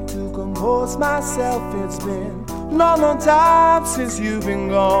minute to compose myself. It's been a long, long time since you've been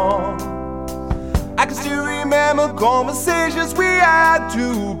gone. I can still remember conversations we had.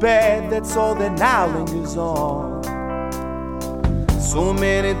 Too bad that's all that now lingers on. So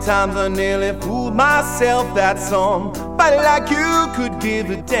many times I nearly fooled myself that somebody like you could give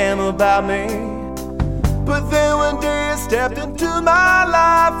a damn about me. But then one day you stepped into my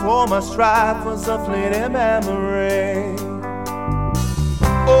life. All my strife was a fleeting memory.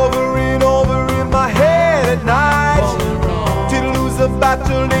 Over and over in my head at night, did lose the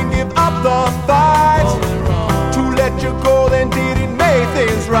battle and give up the fight. To let you go, then did it make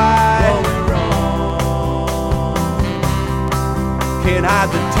things right. Can't hide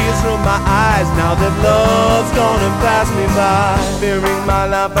the tears from my eyes now that love's gonna pass me by. Bearing my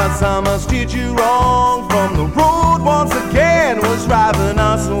life as how much did you wrong. From the road once again was driving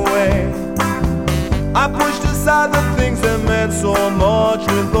us away. I pushed aside the things that meant so much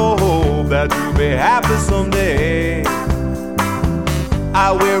with the hope that you'll be happy someday.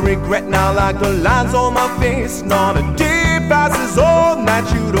 I will regret now like the lines on my face. Not a day passes on that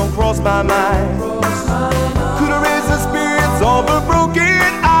you don't cross my mind. Could erase the spirits of a broken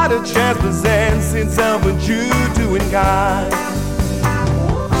out of chance present since I'm with you doing kind.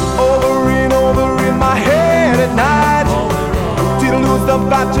 Over and over in my head at night, didn't lose the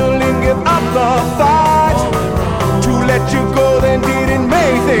battle and give up the fight. To let you go then didn't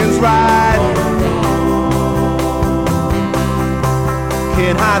make things right.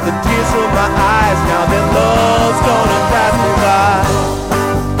 Can't hide the tears from my eyes now that love's gonna pass me by.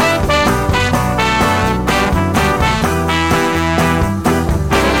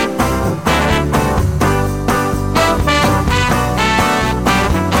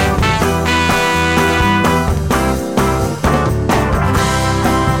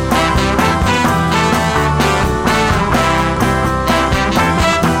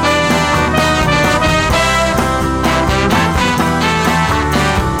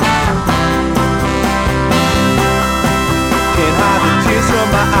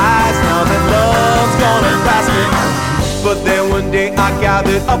 But then one day I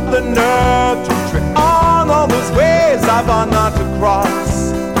gathered up the nerve to tread on all those ways I vowed not to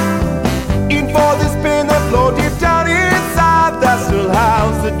cross. In for this pain that flowed deep down inside, that still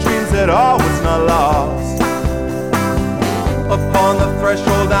housed the dreams that I was not lost. Upon the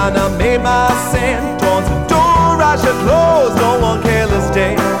threshold I now made my ascent. Towards the door I should close, no one careless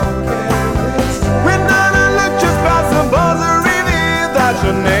day. When an electric past the buzzer revealed that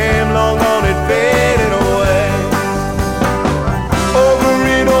your name long gone it faded away. Over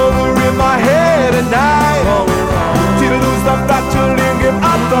and over in my head at night, till I lose the battle and give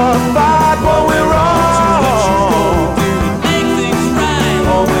up the fight. What went wrong? Make things right.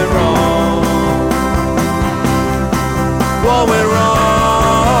 What went wrong? What went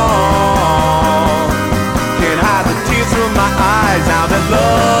wrong?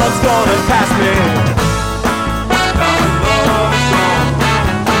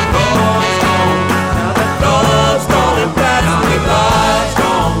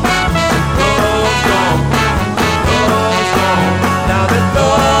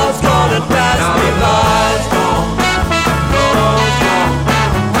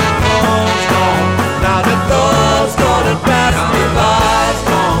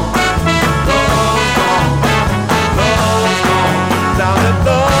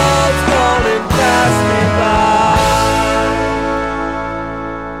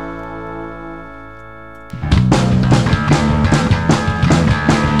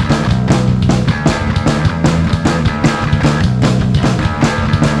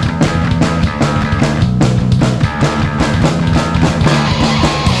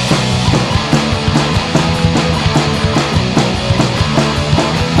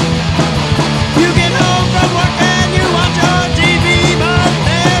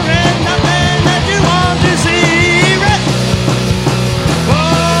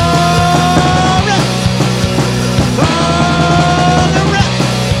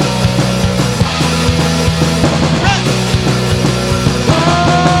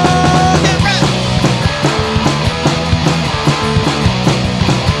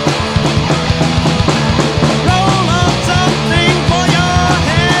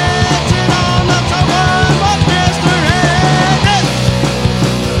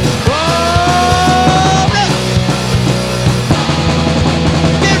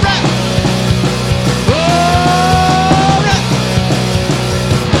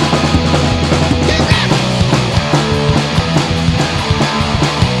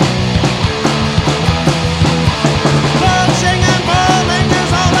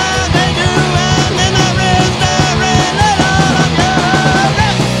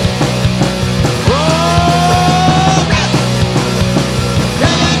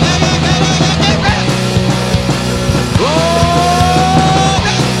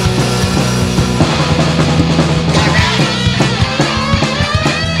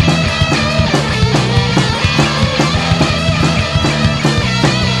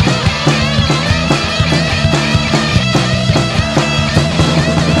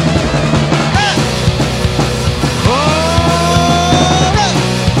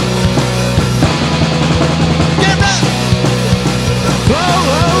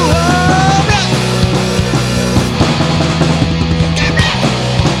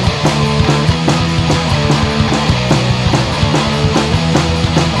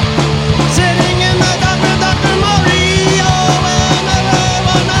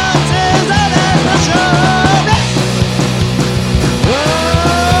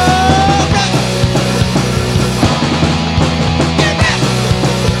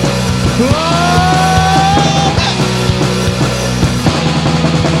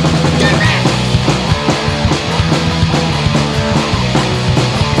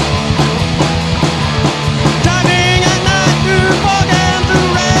 Driving at night through fog and through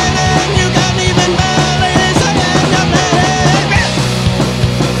rain, and you can't even barely say your name.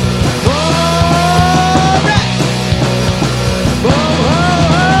 Oh, yeah. Oh, oh,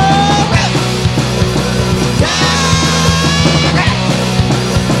 oh, yeah.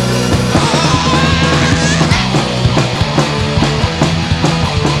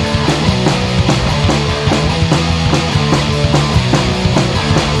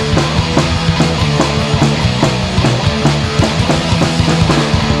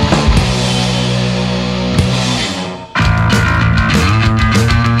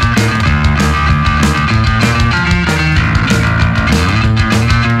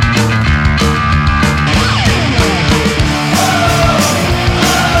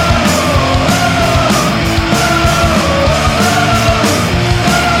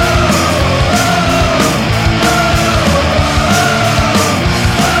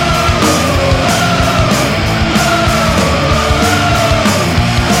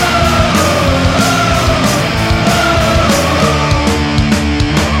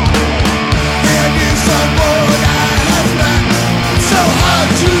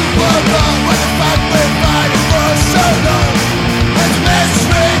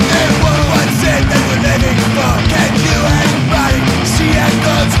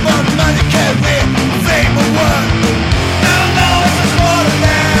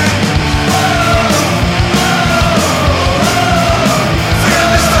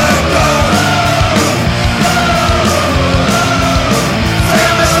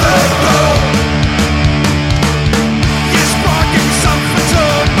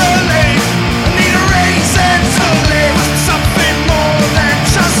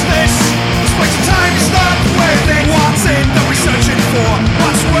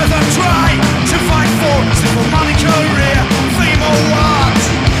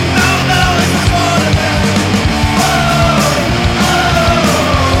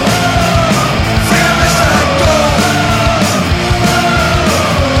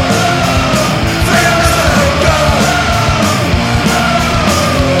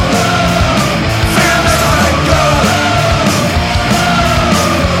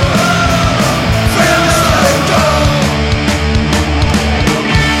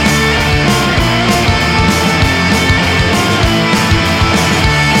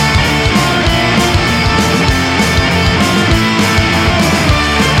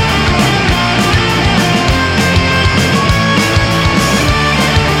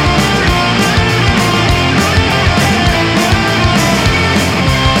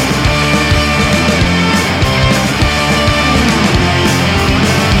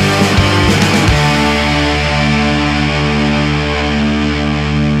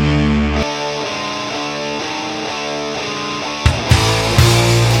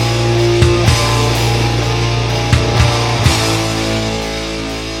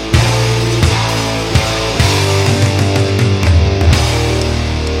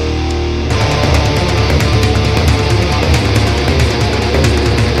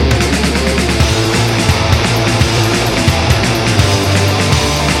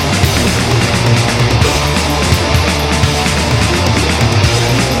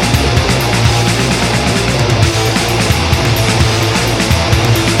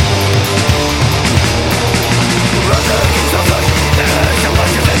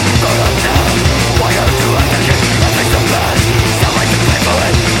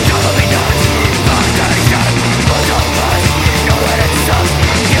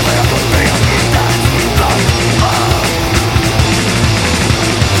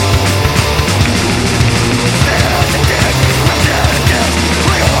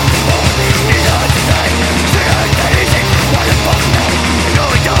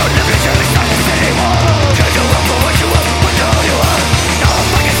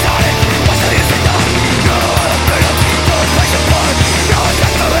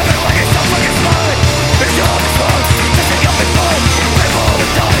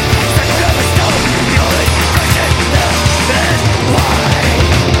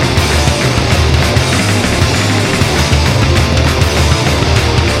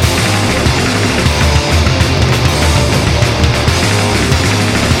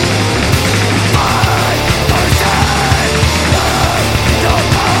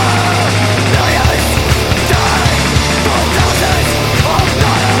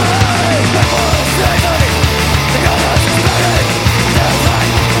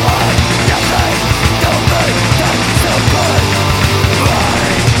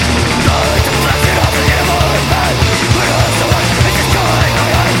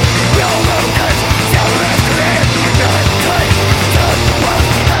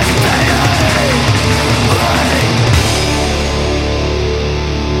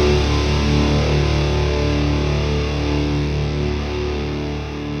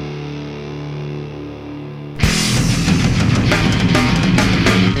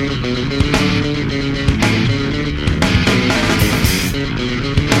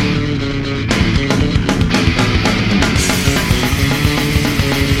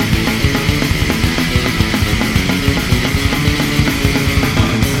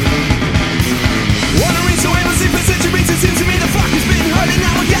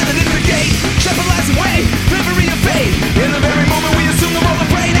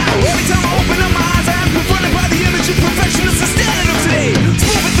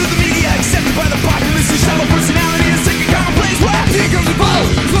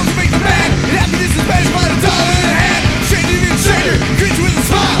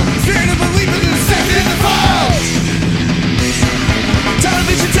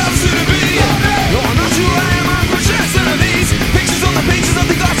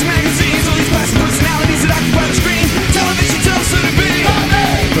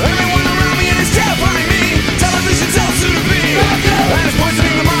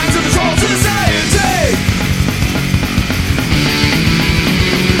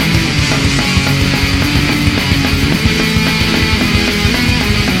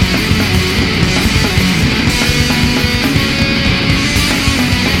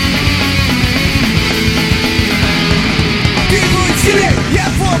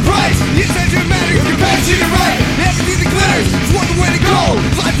 a price. Yes, that you matter if you're passion, you're right. Everything that glitters is one way to go.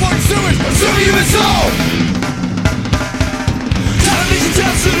 Life for consumers, assuming human soul. Television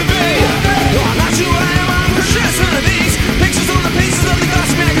tells you to be. No, I'm not sure I am, I'm just none of these. Pictures on the pages of the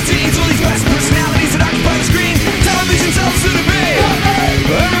glass magazines. All these best personalities that occupy the screen. Television tells you to be.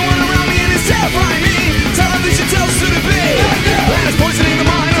 Everyone around me and it's terrifying me. Television tells you to be. And it's poisoning the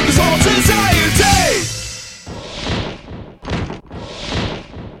mind of this whole society.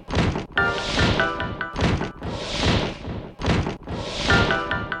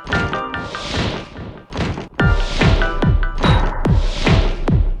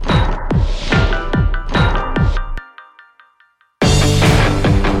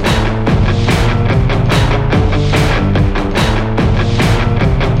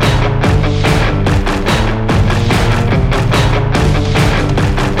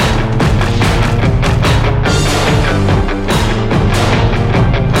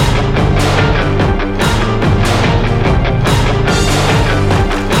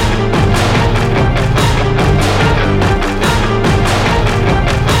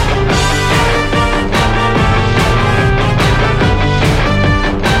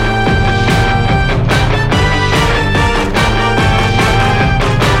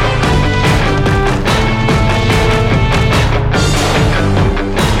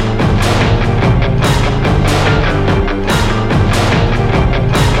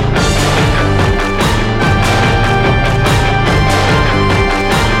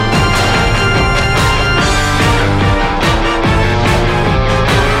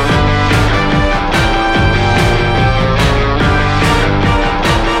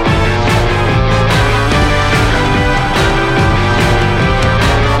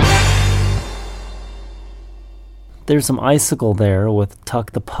 There's some Icicle there with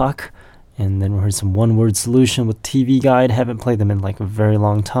Tuck the Puck, and then we heard some One Word Solution with TV Guide. Haven't played them in like a very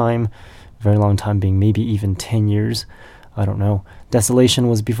long time being maybe even 10 years. I don't know. Desolation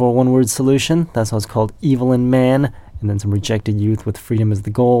was before One Word Solution. That's why it's called Evil in Man. And then some Rejected Youth with Freedom is the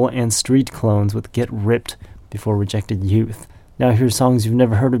Goal, and Street Clones with Get Ripped before Rejected Youth. Now here's songs you've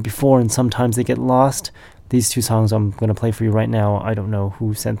never heard of before, and sometimes they get lost. These two songs I'm going to play for you right now. I don't know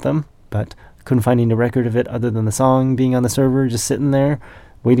who sent them, but couldn't find any record of it other than the song being on the server, just sitting there,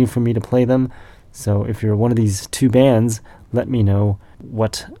 waiting for me to play them. So if you're one of these two bands, let me know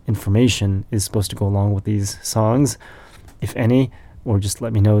what information is supposed to go along with these songs, if any, or just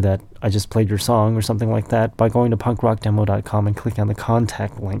let me know that I just played your song or something like that by going to punkrockdemo.com and clicking on the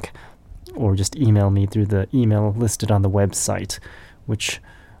contact link, or just email me through the email listed on the website, which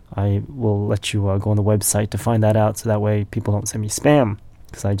I will let you go on the website to find that out, so that way people don't send me spam.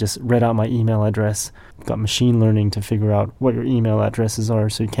 Because I just read out my email address, got machine learning to figure out what your email addresses are,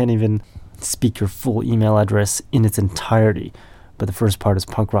 so you can't even speak your full email address in its entirety. But the first part is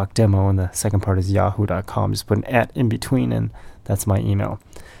punkrockdemo, and the second part is yahoo.com. Just put an @ in between, and that's my email.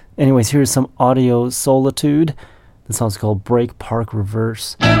 Anyways, here's some Audio Solitude. The song's called Break Park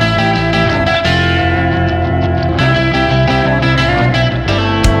Reverse.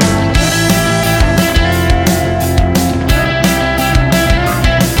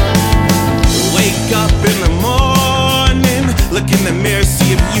 Look in the mirror,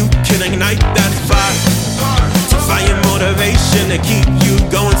 see if you can ignite that fire. To find your motivation to keep you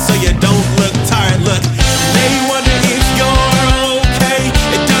going so you don't look tired. Look, they wonder if you're okay.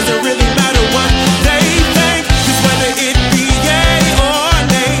 It doesn't really matter what they think, 'cause whether it be yay or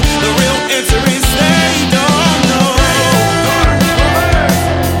nay, the real answer is they don't know.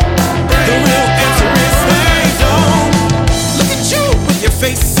 The real answer is they don't. Look at you with your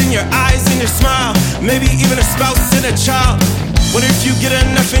face and your eyes and your smile, maybe even a spouse and a child. What if you get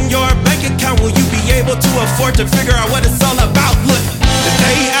enough in your bank account? Will you be able to afford to figure out what it's all about? Look, if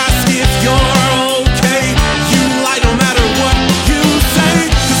they ask if you're okay, you lie no matter what you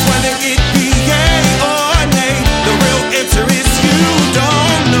say. 'Cause whether it be yay or nay, the real answer is you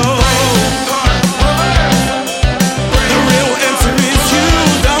don't know. The real answer is you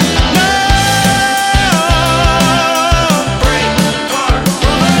don't know.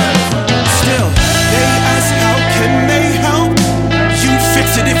 Still, they ask how can they help?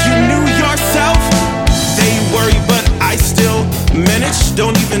 If you knew yourself, they worry, but I still manage.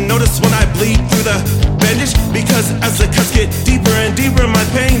 Don't even notice when I bleed through the bandage, because as the cuts get deeper and deeper, my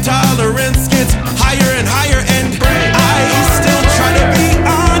pain tolerance gets higher and higher, and I still try to be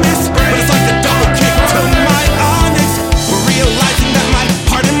honest, but it's like a double kick to my onyx. We're realizing that my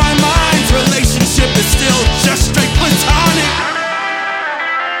heart and my mind's relationship is still just straight platonic.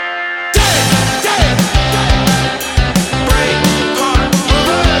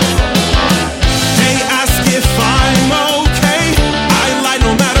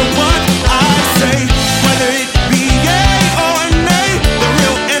 No matter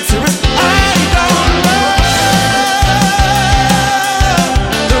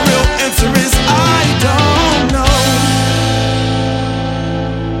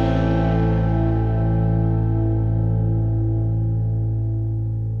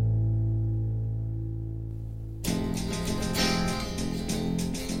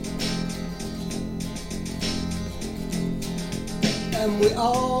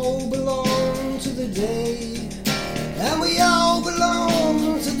all belong to the day, and we all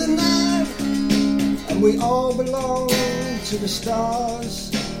belong to the night, and we all belong to the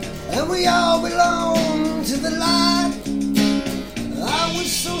stars, and we all belong to the light. I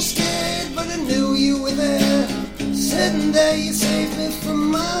was so scared, but I knew you were there. Sitting there, you saved me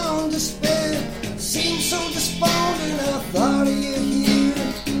from my own despair. Seemed so despondent, I thought of you here.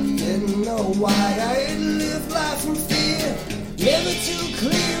 Didn't know why I had lived life in fear. Never too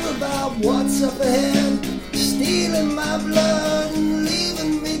clear about what's up ahead. Stealing my blood and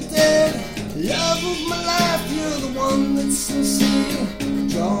leaving me dead. Love of my life, you're the one that's sincere.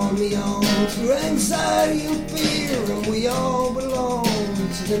 Drawing me on through anxiety and fear. And we all belong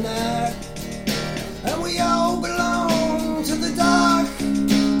to the night, and we all belong to the dark,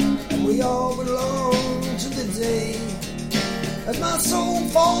 and we all belong to the day. As my soul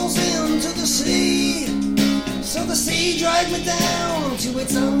falls into the sea, so the sea dragged me down to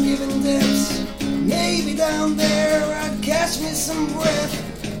its ungiven depths. Maybe down there I'd catch me some breath.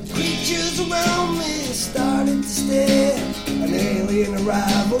 Creatures around me started to stare. An alien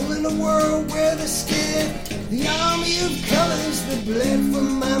arrival in a world where they're scared. The army of colors that bled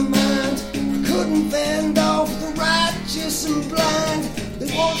from my mind couldn't fend off the righteous and blind.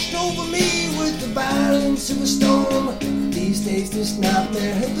 They washed over me with the violence of a storm. These days this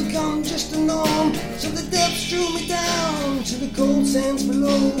nightmare had become just a norm. So the depths drew me down to the cold sands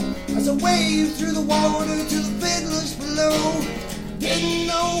below. As I waved through the water to the fiddlers below. Didn't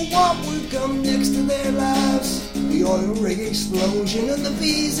know what would come next to their lives. The oil rig explosion and the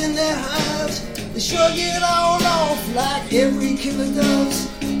bees in their hives. They shrug it all off like every killer does.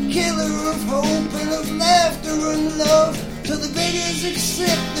 Killer of hope and of laughter and love. So the beggars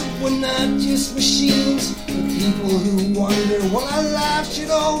accept that we're not just machines. The people who wonder what our life should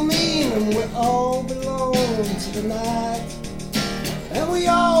all mean. And we all belong to the night, and we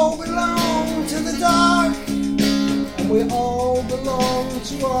all belong to the dark, and we all belong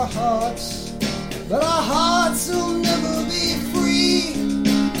to our hearts. But our hearts will never be free.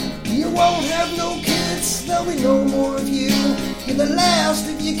 You won't have no kids, there'll be no more of you. You're the last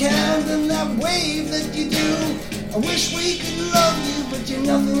of your kind in that wave that you do. I wish we could love you, but you're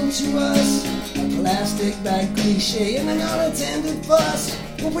nothing to us. A plastic bag cliche and an unattended fuss.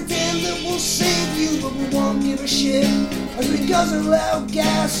 We'll pretend that we'll save you, but we won't give a shit. As we guzzle out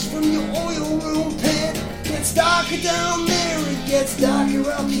gas from your oil room pit. Gets darker down there, it gets darker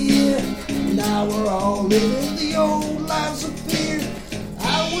up here. Now we're all living the old lives of fear.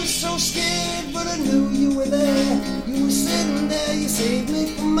 I was so scared, but I knew you were there. You were sitting there, you saved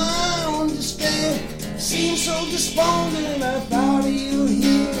me from my own despair. Seemed so despondent and I thought of you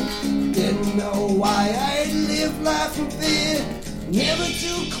here. Didn't know why I had lived life in fear. Never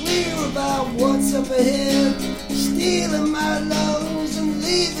too clear about what's up ahead. Stealing my lungs and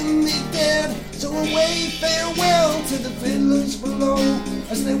leaving me dead. So I wave farewell to the fiddlers below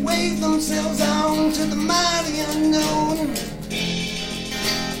as they wave themselves on to the mighty unknown.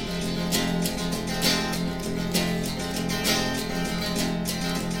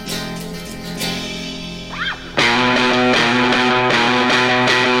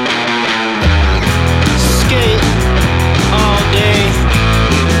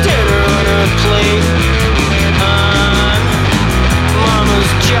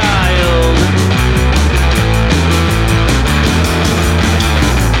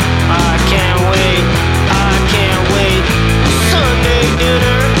 I can't wait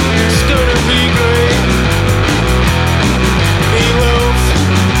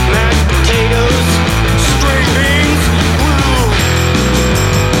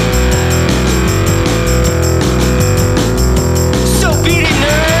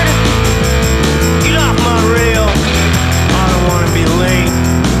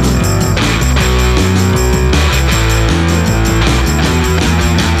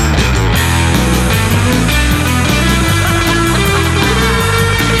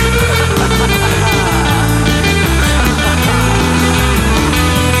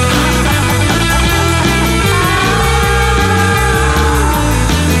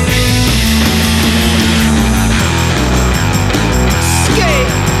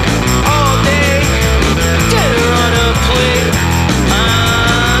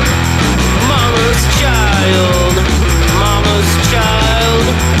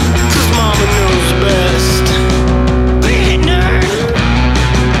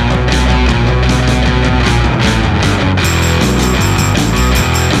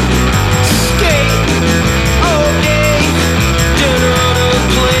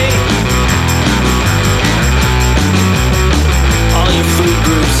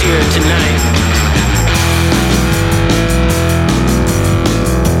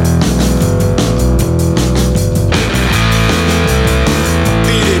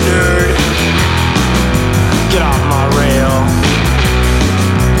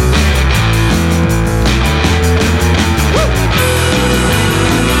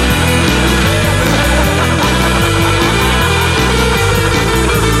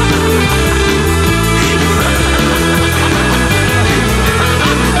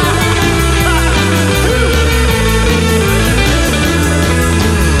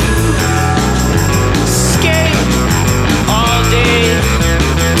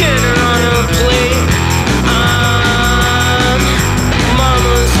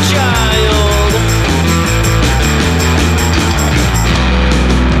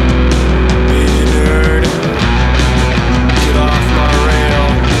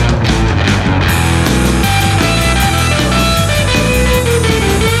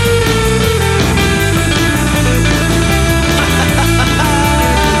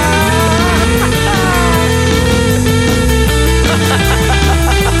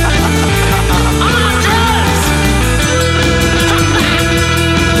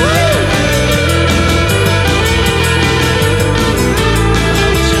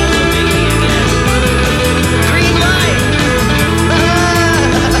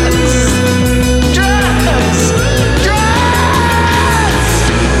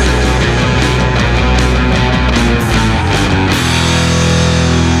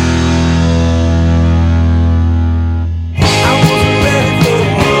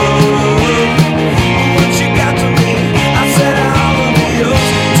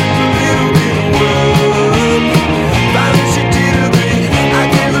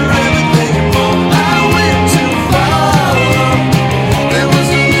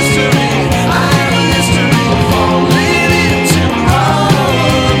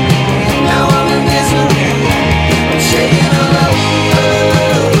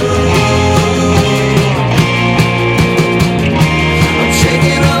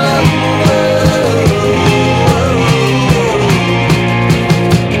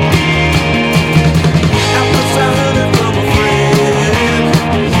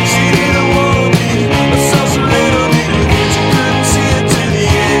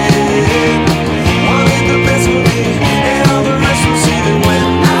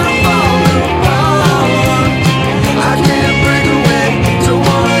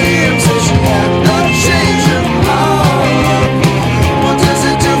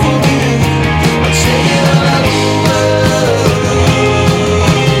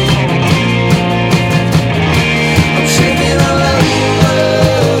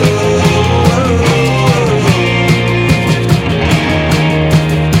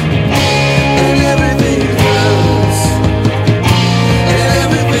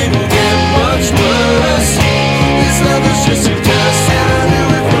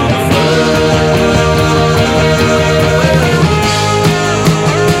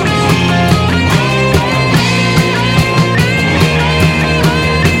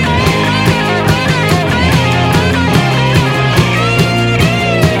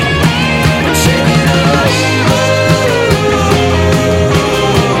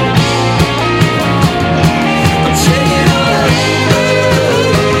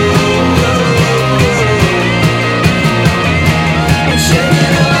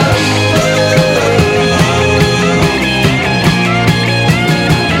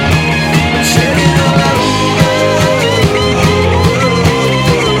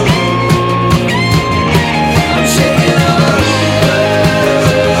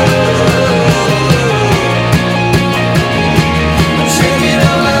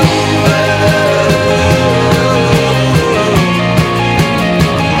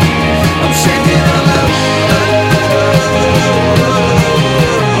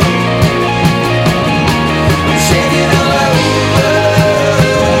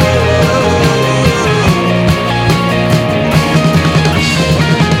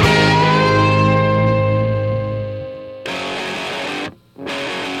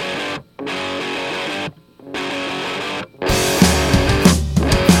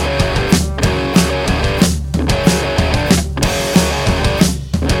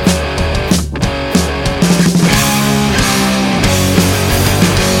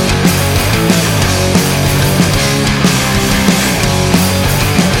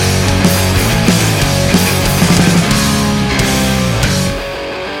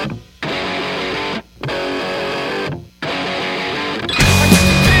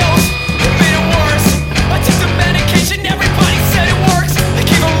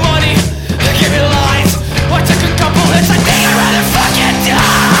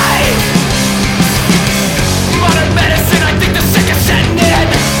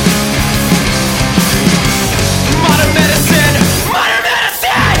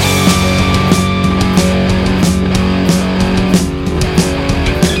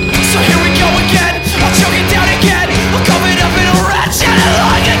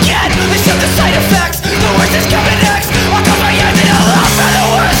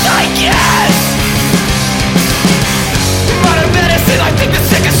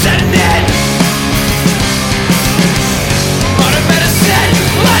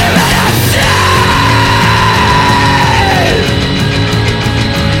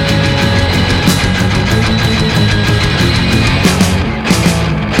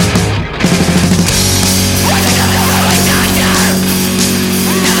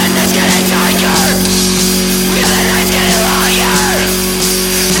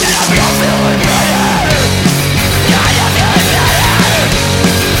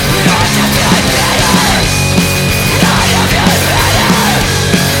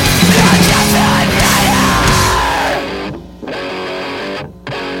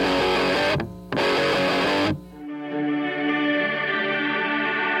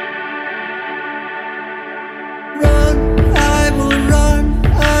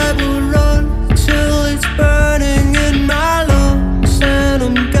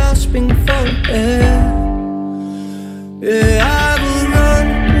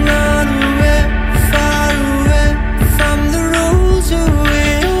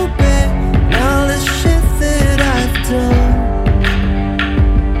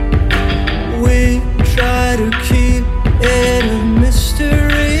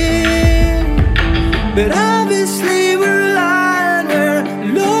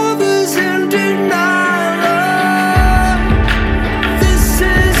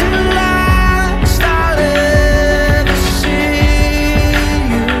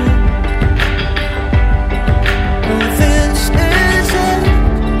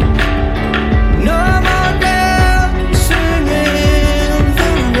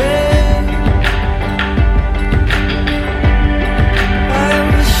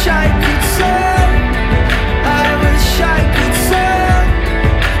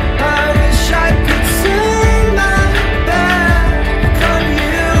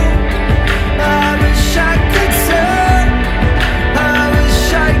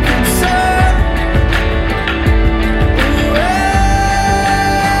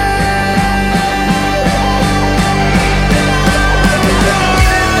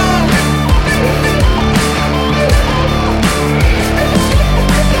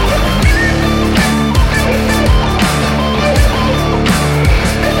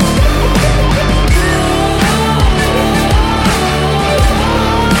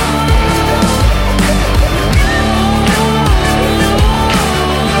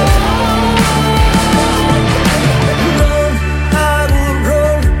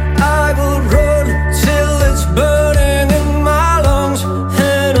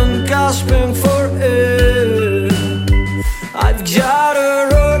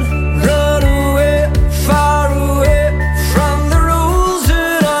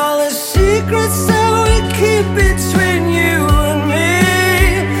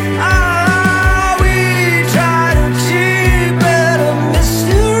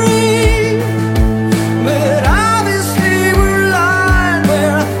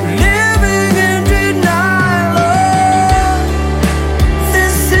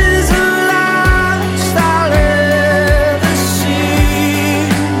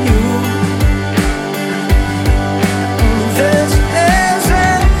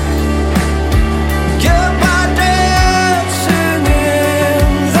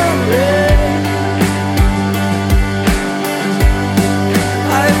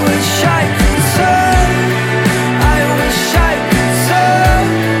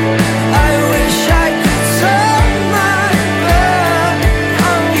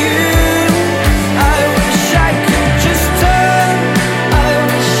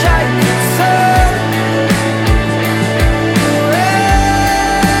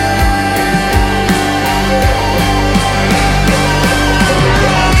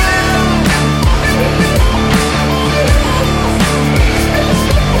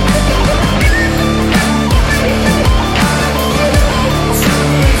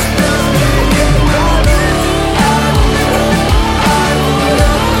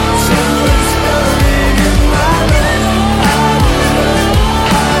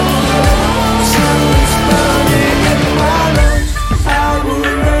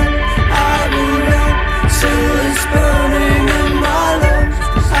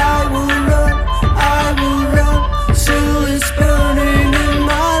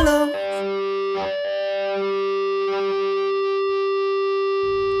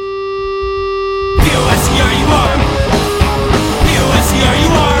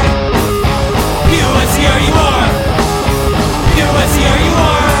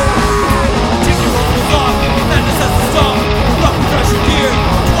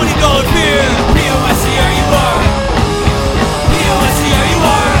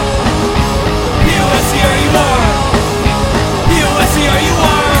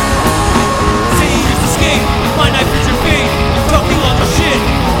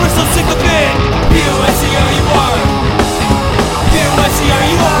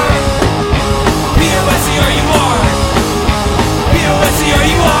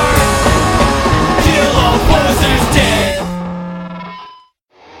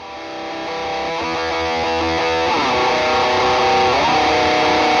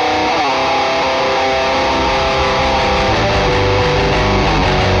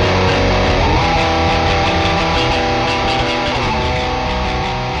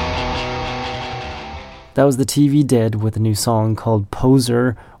That was the TV Dead with a new song called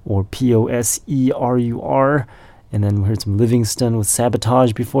Poser, or Poserur. And then we heard some Livingston with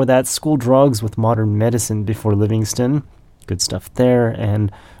Sabotage before that. School Drugs with Modern Medicine before Livingston. Good stuff there.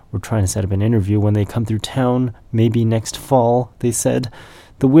 And we're trying to set up an interview when they come through town, maybe next fall, they said.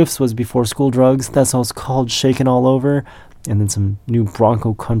 The Whiffs was before School Drugs. That's all it's called, Shakin' All Over. And then some new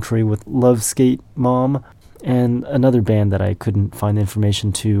Bronco Country with Love Skate Mom. And another band that I couldn't find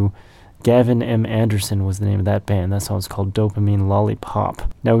information to, Gavin M. Anderson was the name of that band. That song's called Dopamine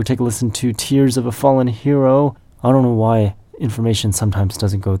Lollipop. Now we take a listen to Tears of a Fallen Hero. I don't know why information sometimes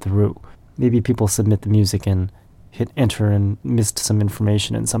doesn't go through. Maybe people submit the music and hit enter and missed some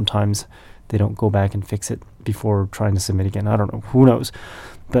information, and sometimes they don't go back and fix it before trying to submit again. I don't know. Who knows?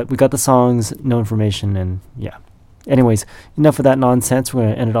 But we got the songs, no information, and yeah. Anyways, enough of that nonsense. We're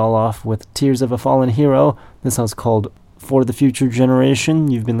going to end it all off with Tears of a Fallen Hero. This song's called For the Future Generation.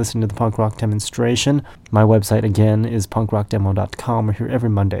 You've been listening to the Punk Rock Demonstration. My website, again, is punkrockdemo.com. We're here every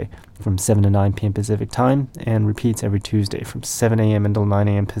Monday from 7 to 9 p.m. Pacific Time, and repeats every Tuesday from 7 a.m. until 9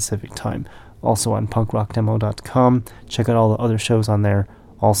 a.m. Pacific Time. Also on punkrockdemo.com. Check out all the other shows on there,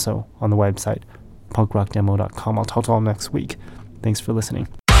 also on the website, punkrockdemo.com. I'll talk to you all next week. Thanks for listening.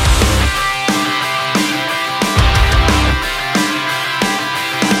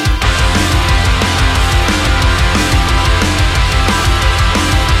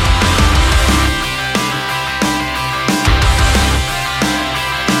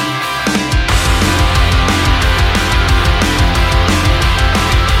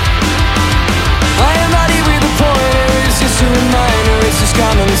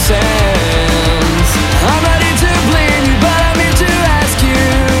 Common sense. I'm ready to blame you, but I'm here to ask you.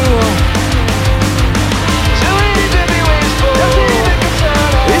 Do we need to be wasteful?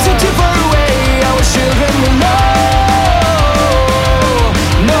 Is it too far away? Our children will know.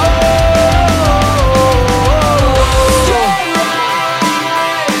 No.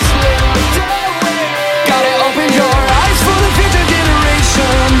 Gotta open your eyes for the future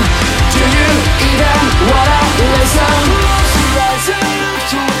generation. Do you even wanna listen?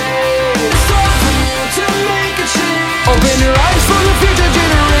 Open your eyes for the future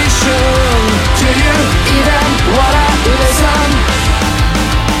generation. Do you even wanna listen?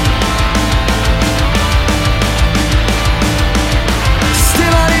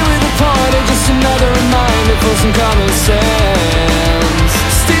 Still not here with a point, or just another reminder for some common sense.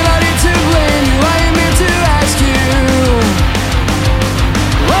 Still not here to blame you, I am here to ask you.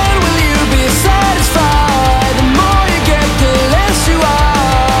 When will you be satisfied? The more you get, the less you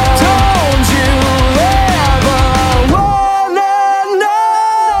are. Don't you ever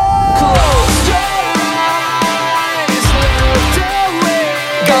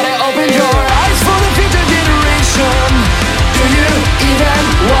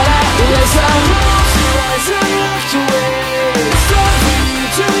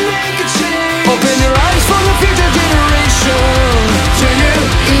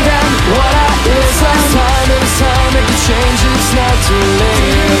change, it's not too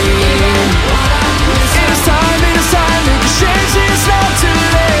late. It is time, make a change, it's not too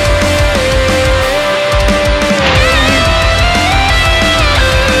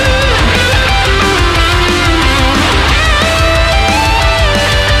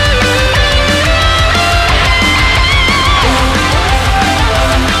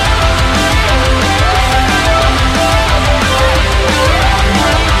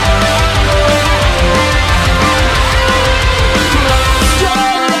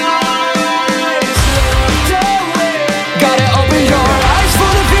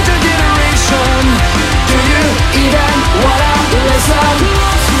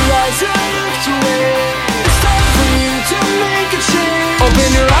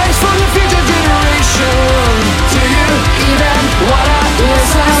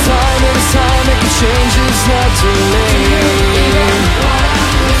change, it's not too late.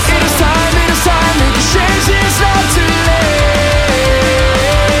 It is time, make a change, it's not too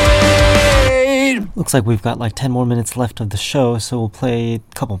late. Looks like we've got like 10 more minutes left of the show, so we'll play a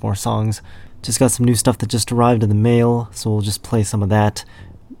couple more songs. Just got some new stuff that just arrived in the mail, so we'll just play some of that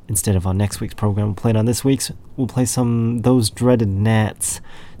instead of on next week's program. We'll play it on this week's. We'll play some Those Dreaded Gnats,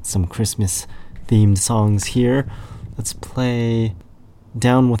 some Christmas themed songs here. Let's play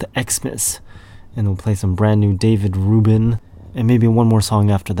Down with Xmas. And we'll play some brand new David Rubin, and maybe one more song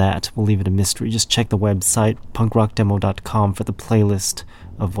after that. We'll leave it a mystery. Just check the website, punkrockdemo.com, for the playlist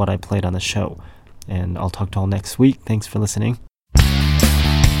of what I played on the show. And I'll talk to all next week. Thanks for listening.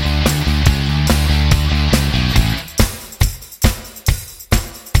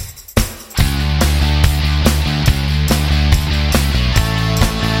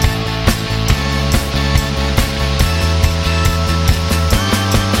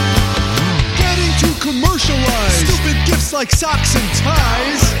 like socks and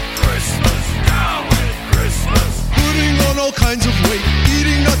ties. Putting on all kinds of weight,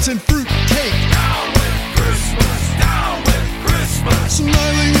 eating nuts and fruit cake.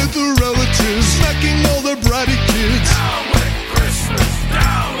 Smiling at the relatives, smacking all the bratty kids.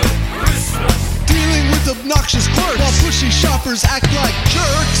 Dealing with obnoxious clerks while pushy shoppers act like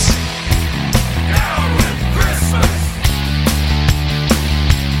jerks. Down with Christmas.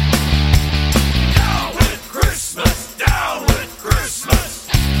 Down with Christmas. Down with Christmas.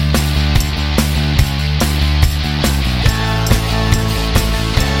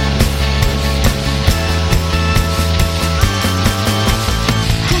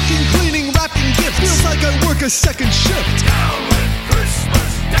 Cooking, cleaning, wrapping gifts feels like I work a second shift. Down with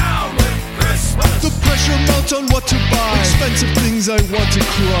Christmas. Down with Christmas. The pressure mounts on what to buy. Expensive things I want to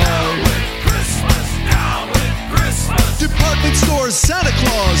cry. Down with Christmas. Down with Christmas. Department stores, Santa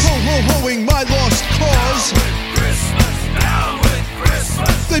Claus, ho-ho-hoing my lost cause. Down with Christmas. Down with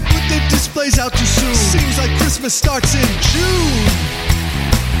Christmas. They put their displays out too soon. Seems like Christmas starts in June.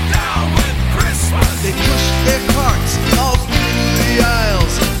 Down with Christmas. They push their carts all through the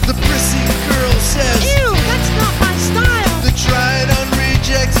aisles. The prissy girl says, Ew, that's not my style. the tried-on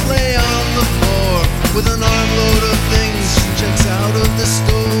rejects lay on the floor with an armload of things she checks out of the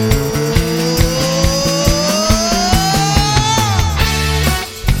store.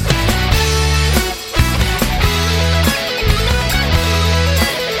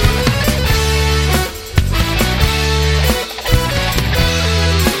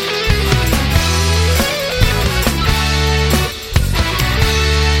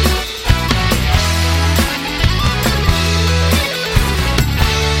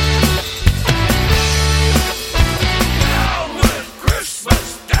 Down with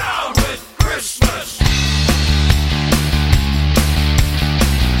Christmas. Down with Christmas.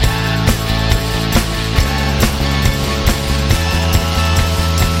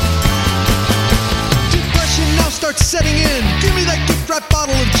 Depression now starts setting in. Give me that gift wrap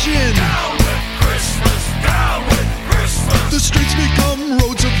bottle of gin. Down with Christmas. Down with Christmas. The streets become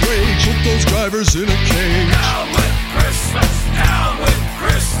roads of rage. Put those drivers in a cage. Down with Christmas. Down with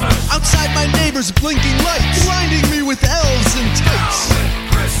Christmas. Outside my neighbor's blinking lights, blinding me with elves and tights. Down with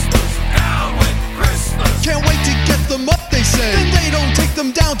Christmas. Down with Christmas. Can't wait to get them up, they say. And they don't take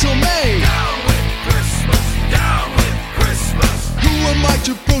them down till May. Down with Christmas. Down with Christmas. Who am I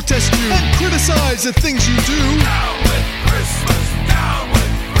to protest you and criticize the things you do? Down with Christmas. Down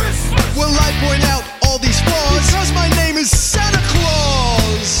with Christmas. Well, I point out all these flaws because my name is Santa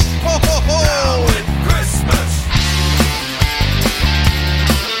Claus. Ho ho Down ho! with Christmas.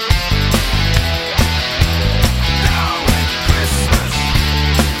 Down with Christmas.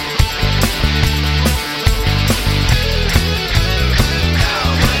 Down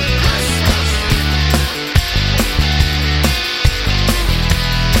with Christmas. Down with Christmas. Down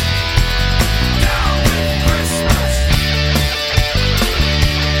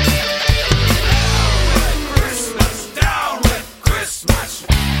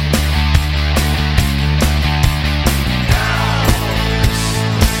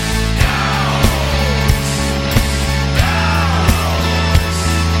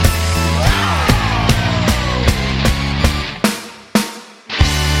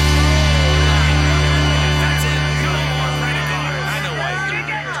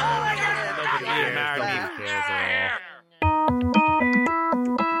with Christmas.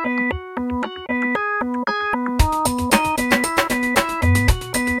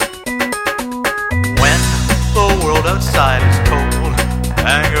 When the world outside is cold,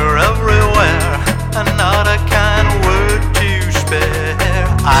 anger everywhere, and not a kind word to spare.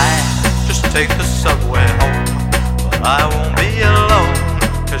 I just take the subway home, but I won't be alone,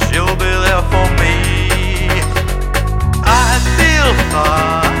 'cause you'll be there for me. I feel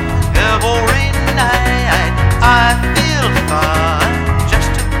fine every night. I feel fine just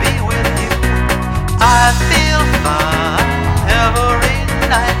to be with you. I feel fine every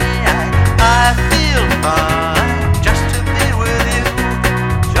night. I feel fine just to be with you.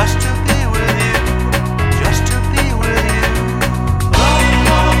 Just to be with you. Just to be with you.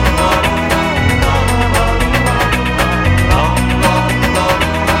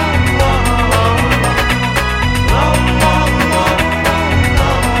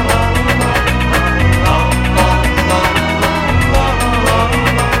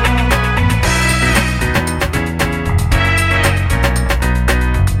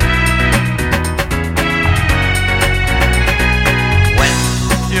 When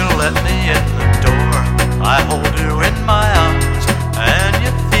you let me in the door, I hold you in my arms, and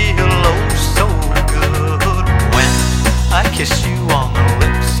you feel oh so good. When I kiss you on the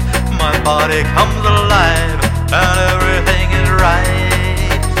lips, my body comes alive, and everything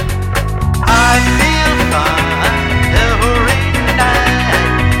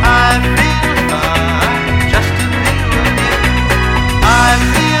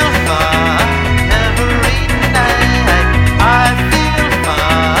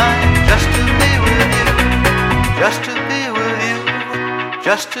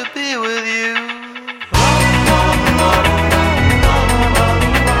just to be with you.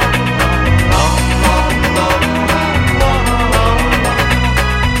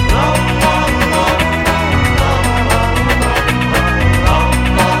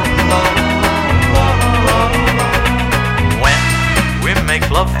 Make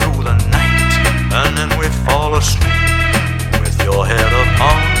love through the night, and then we fall asleep with your head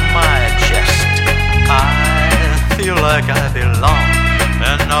upon my chest. I feel like I belong,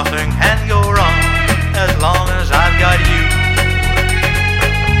 and nothing can go wrong as long as I've got you.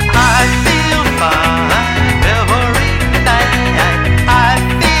 I feel fine every night. I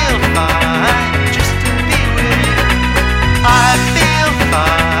feel fine just to be with you. I feel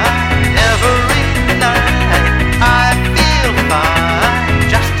fine every night. I feel fine.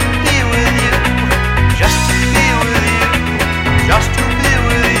 Just to be with you, just to be with you, just to be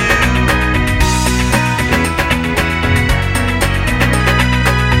with you.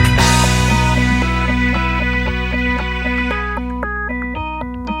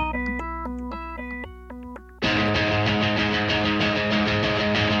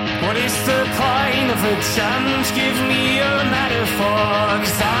 What is the point of a chance? Give me a metaphor,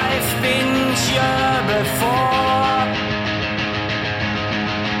 'cause I've been here before.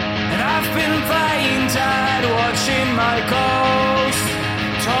 I've been playing dead, watching my ghost,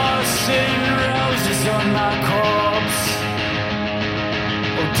 tossing roses on my corpse.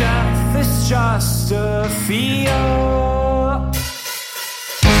 Oh, death is just a fear.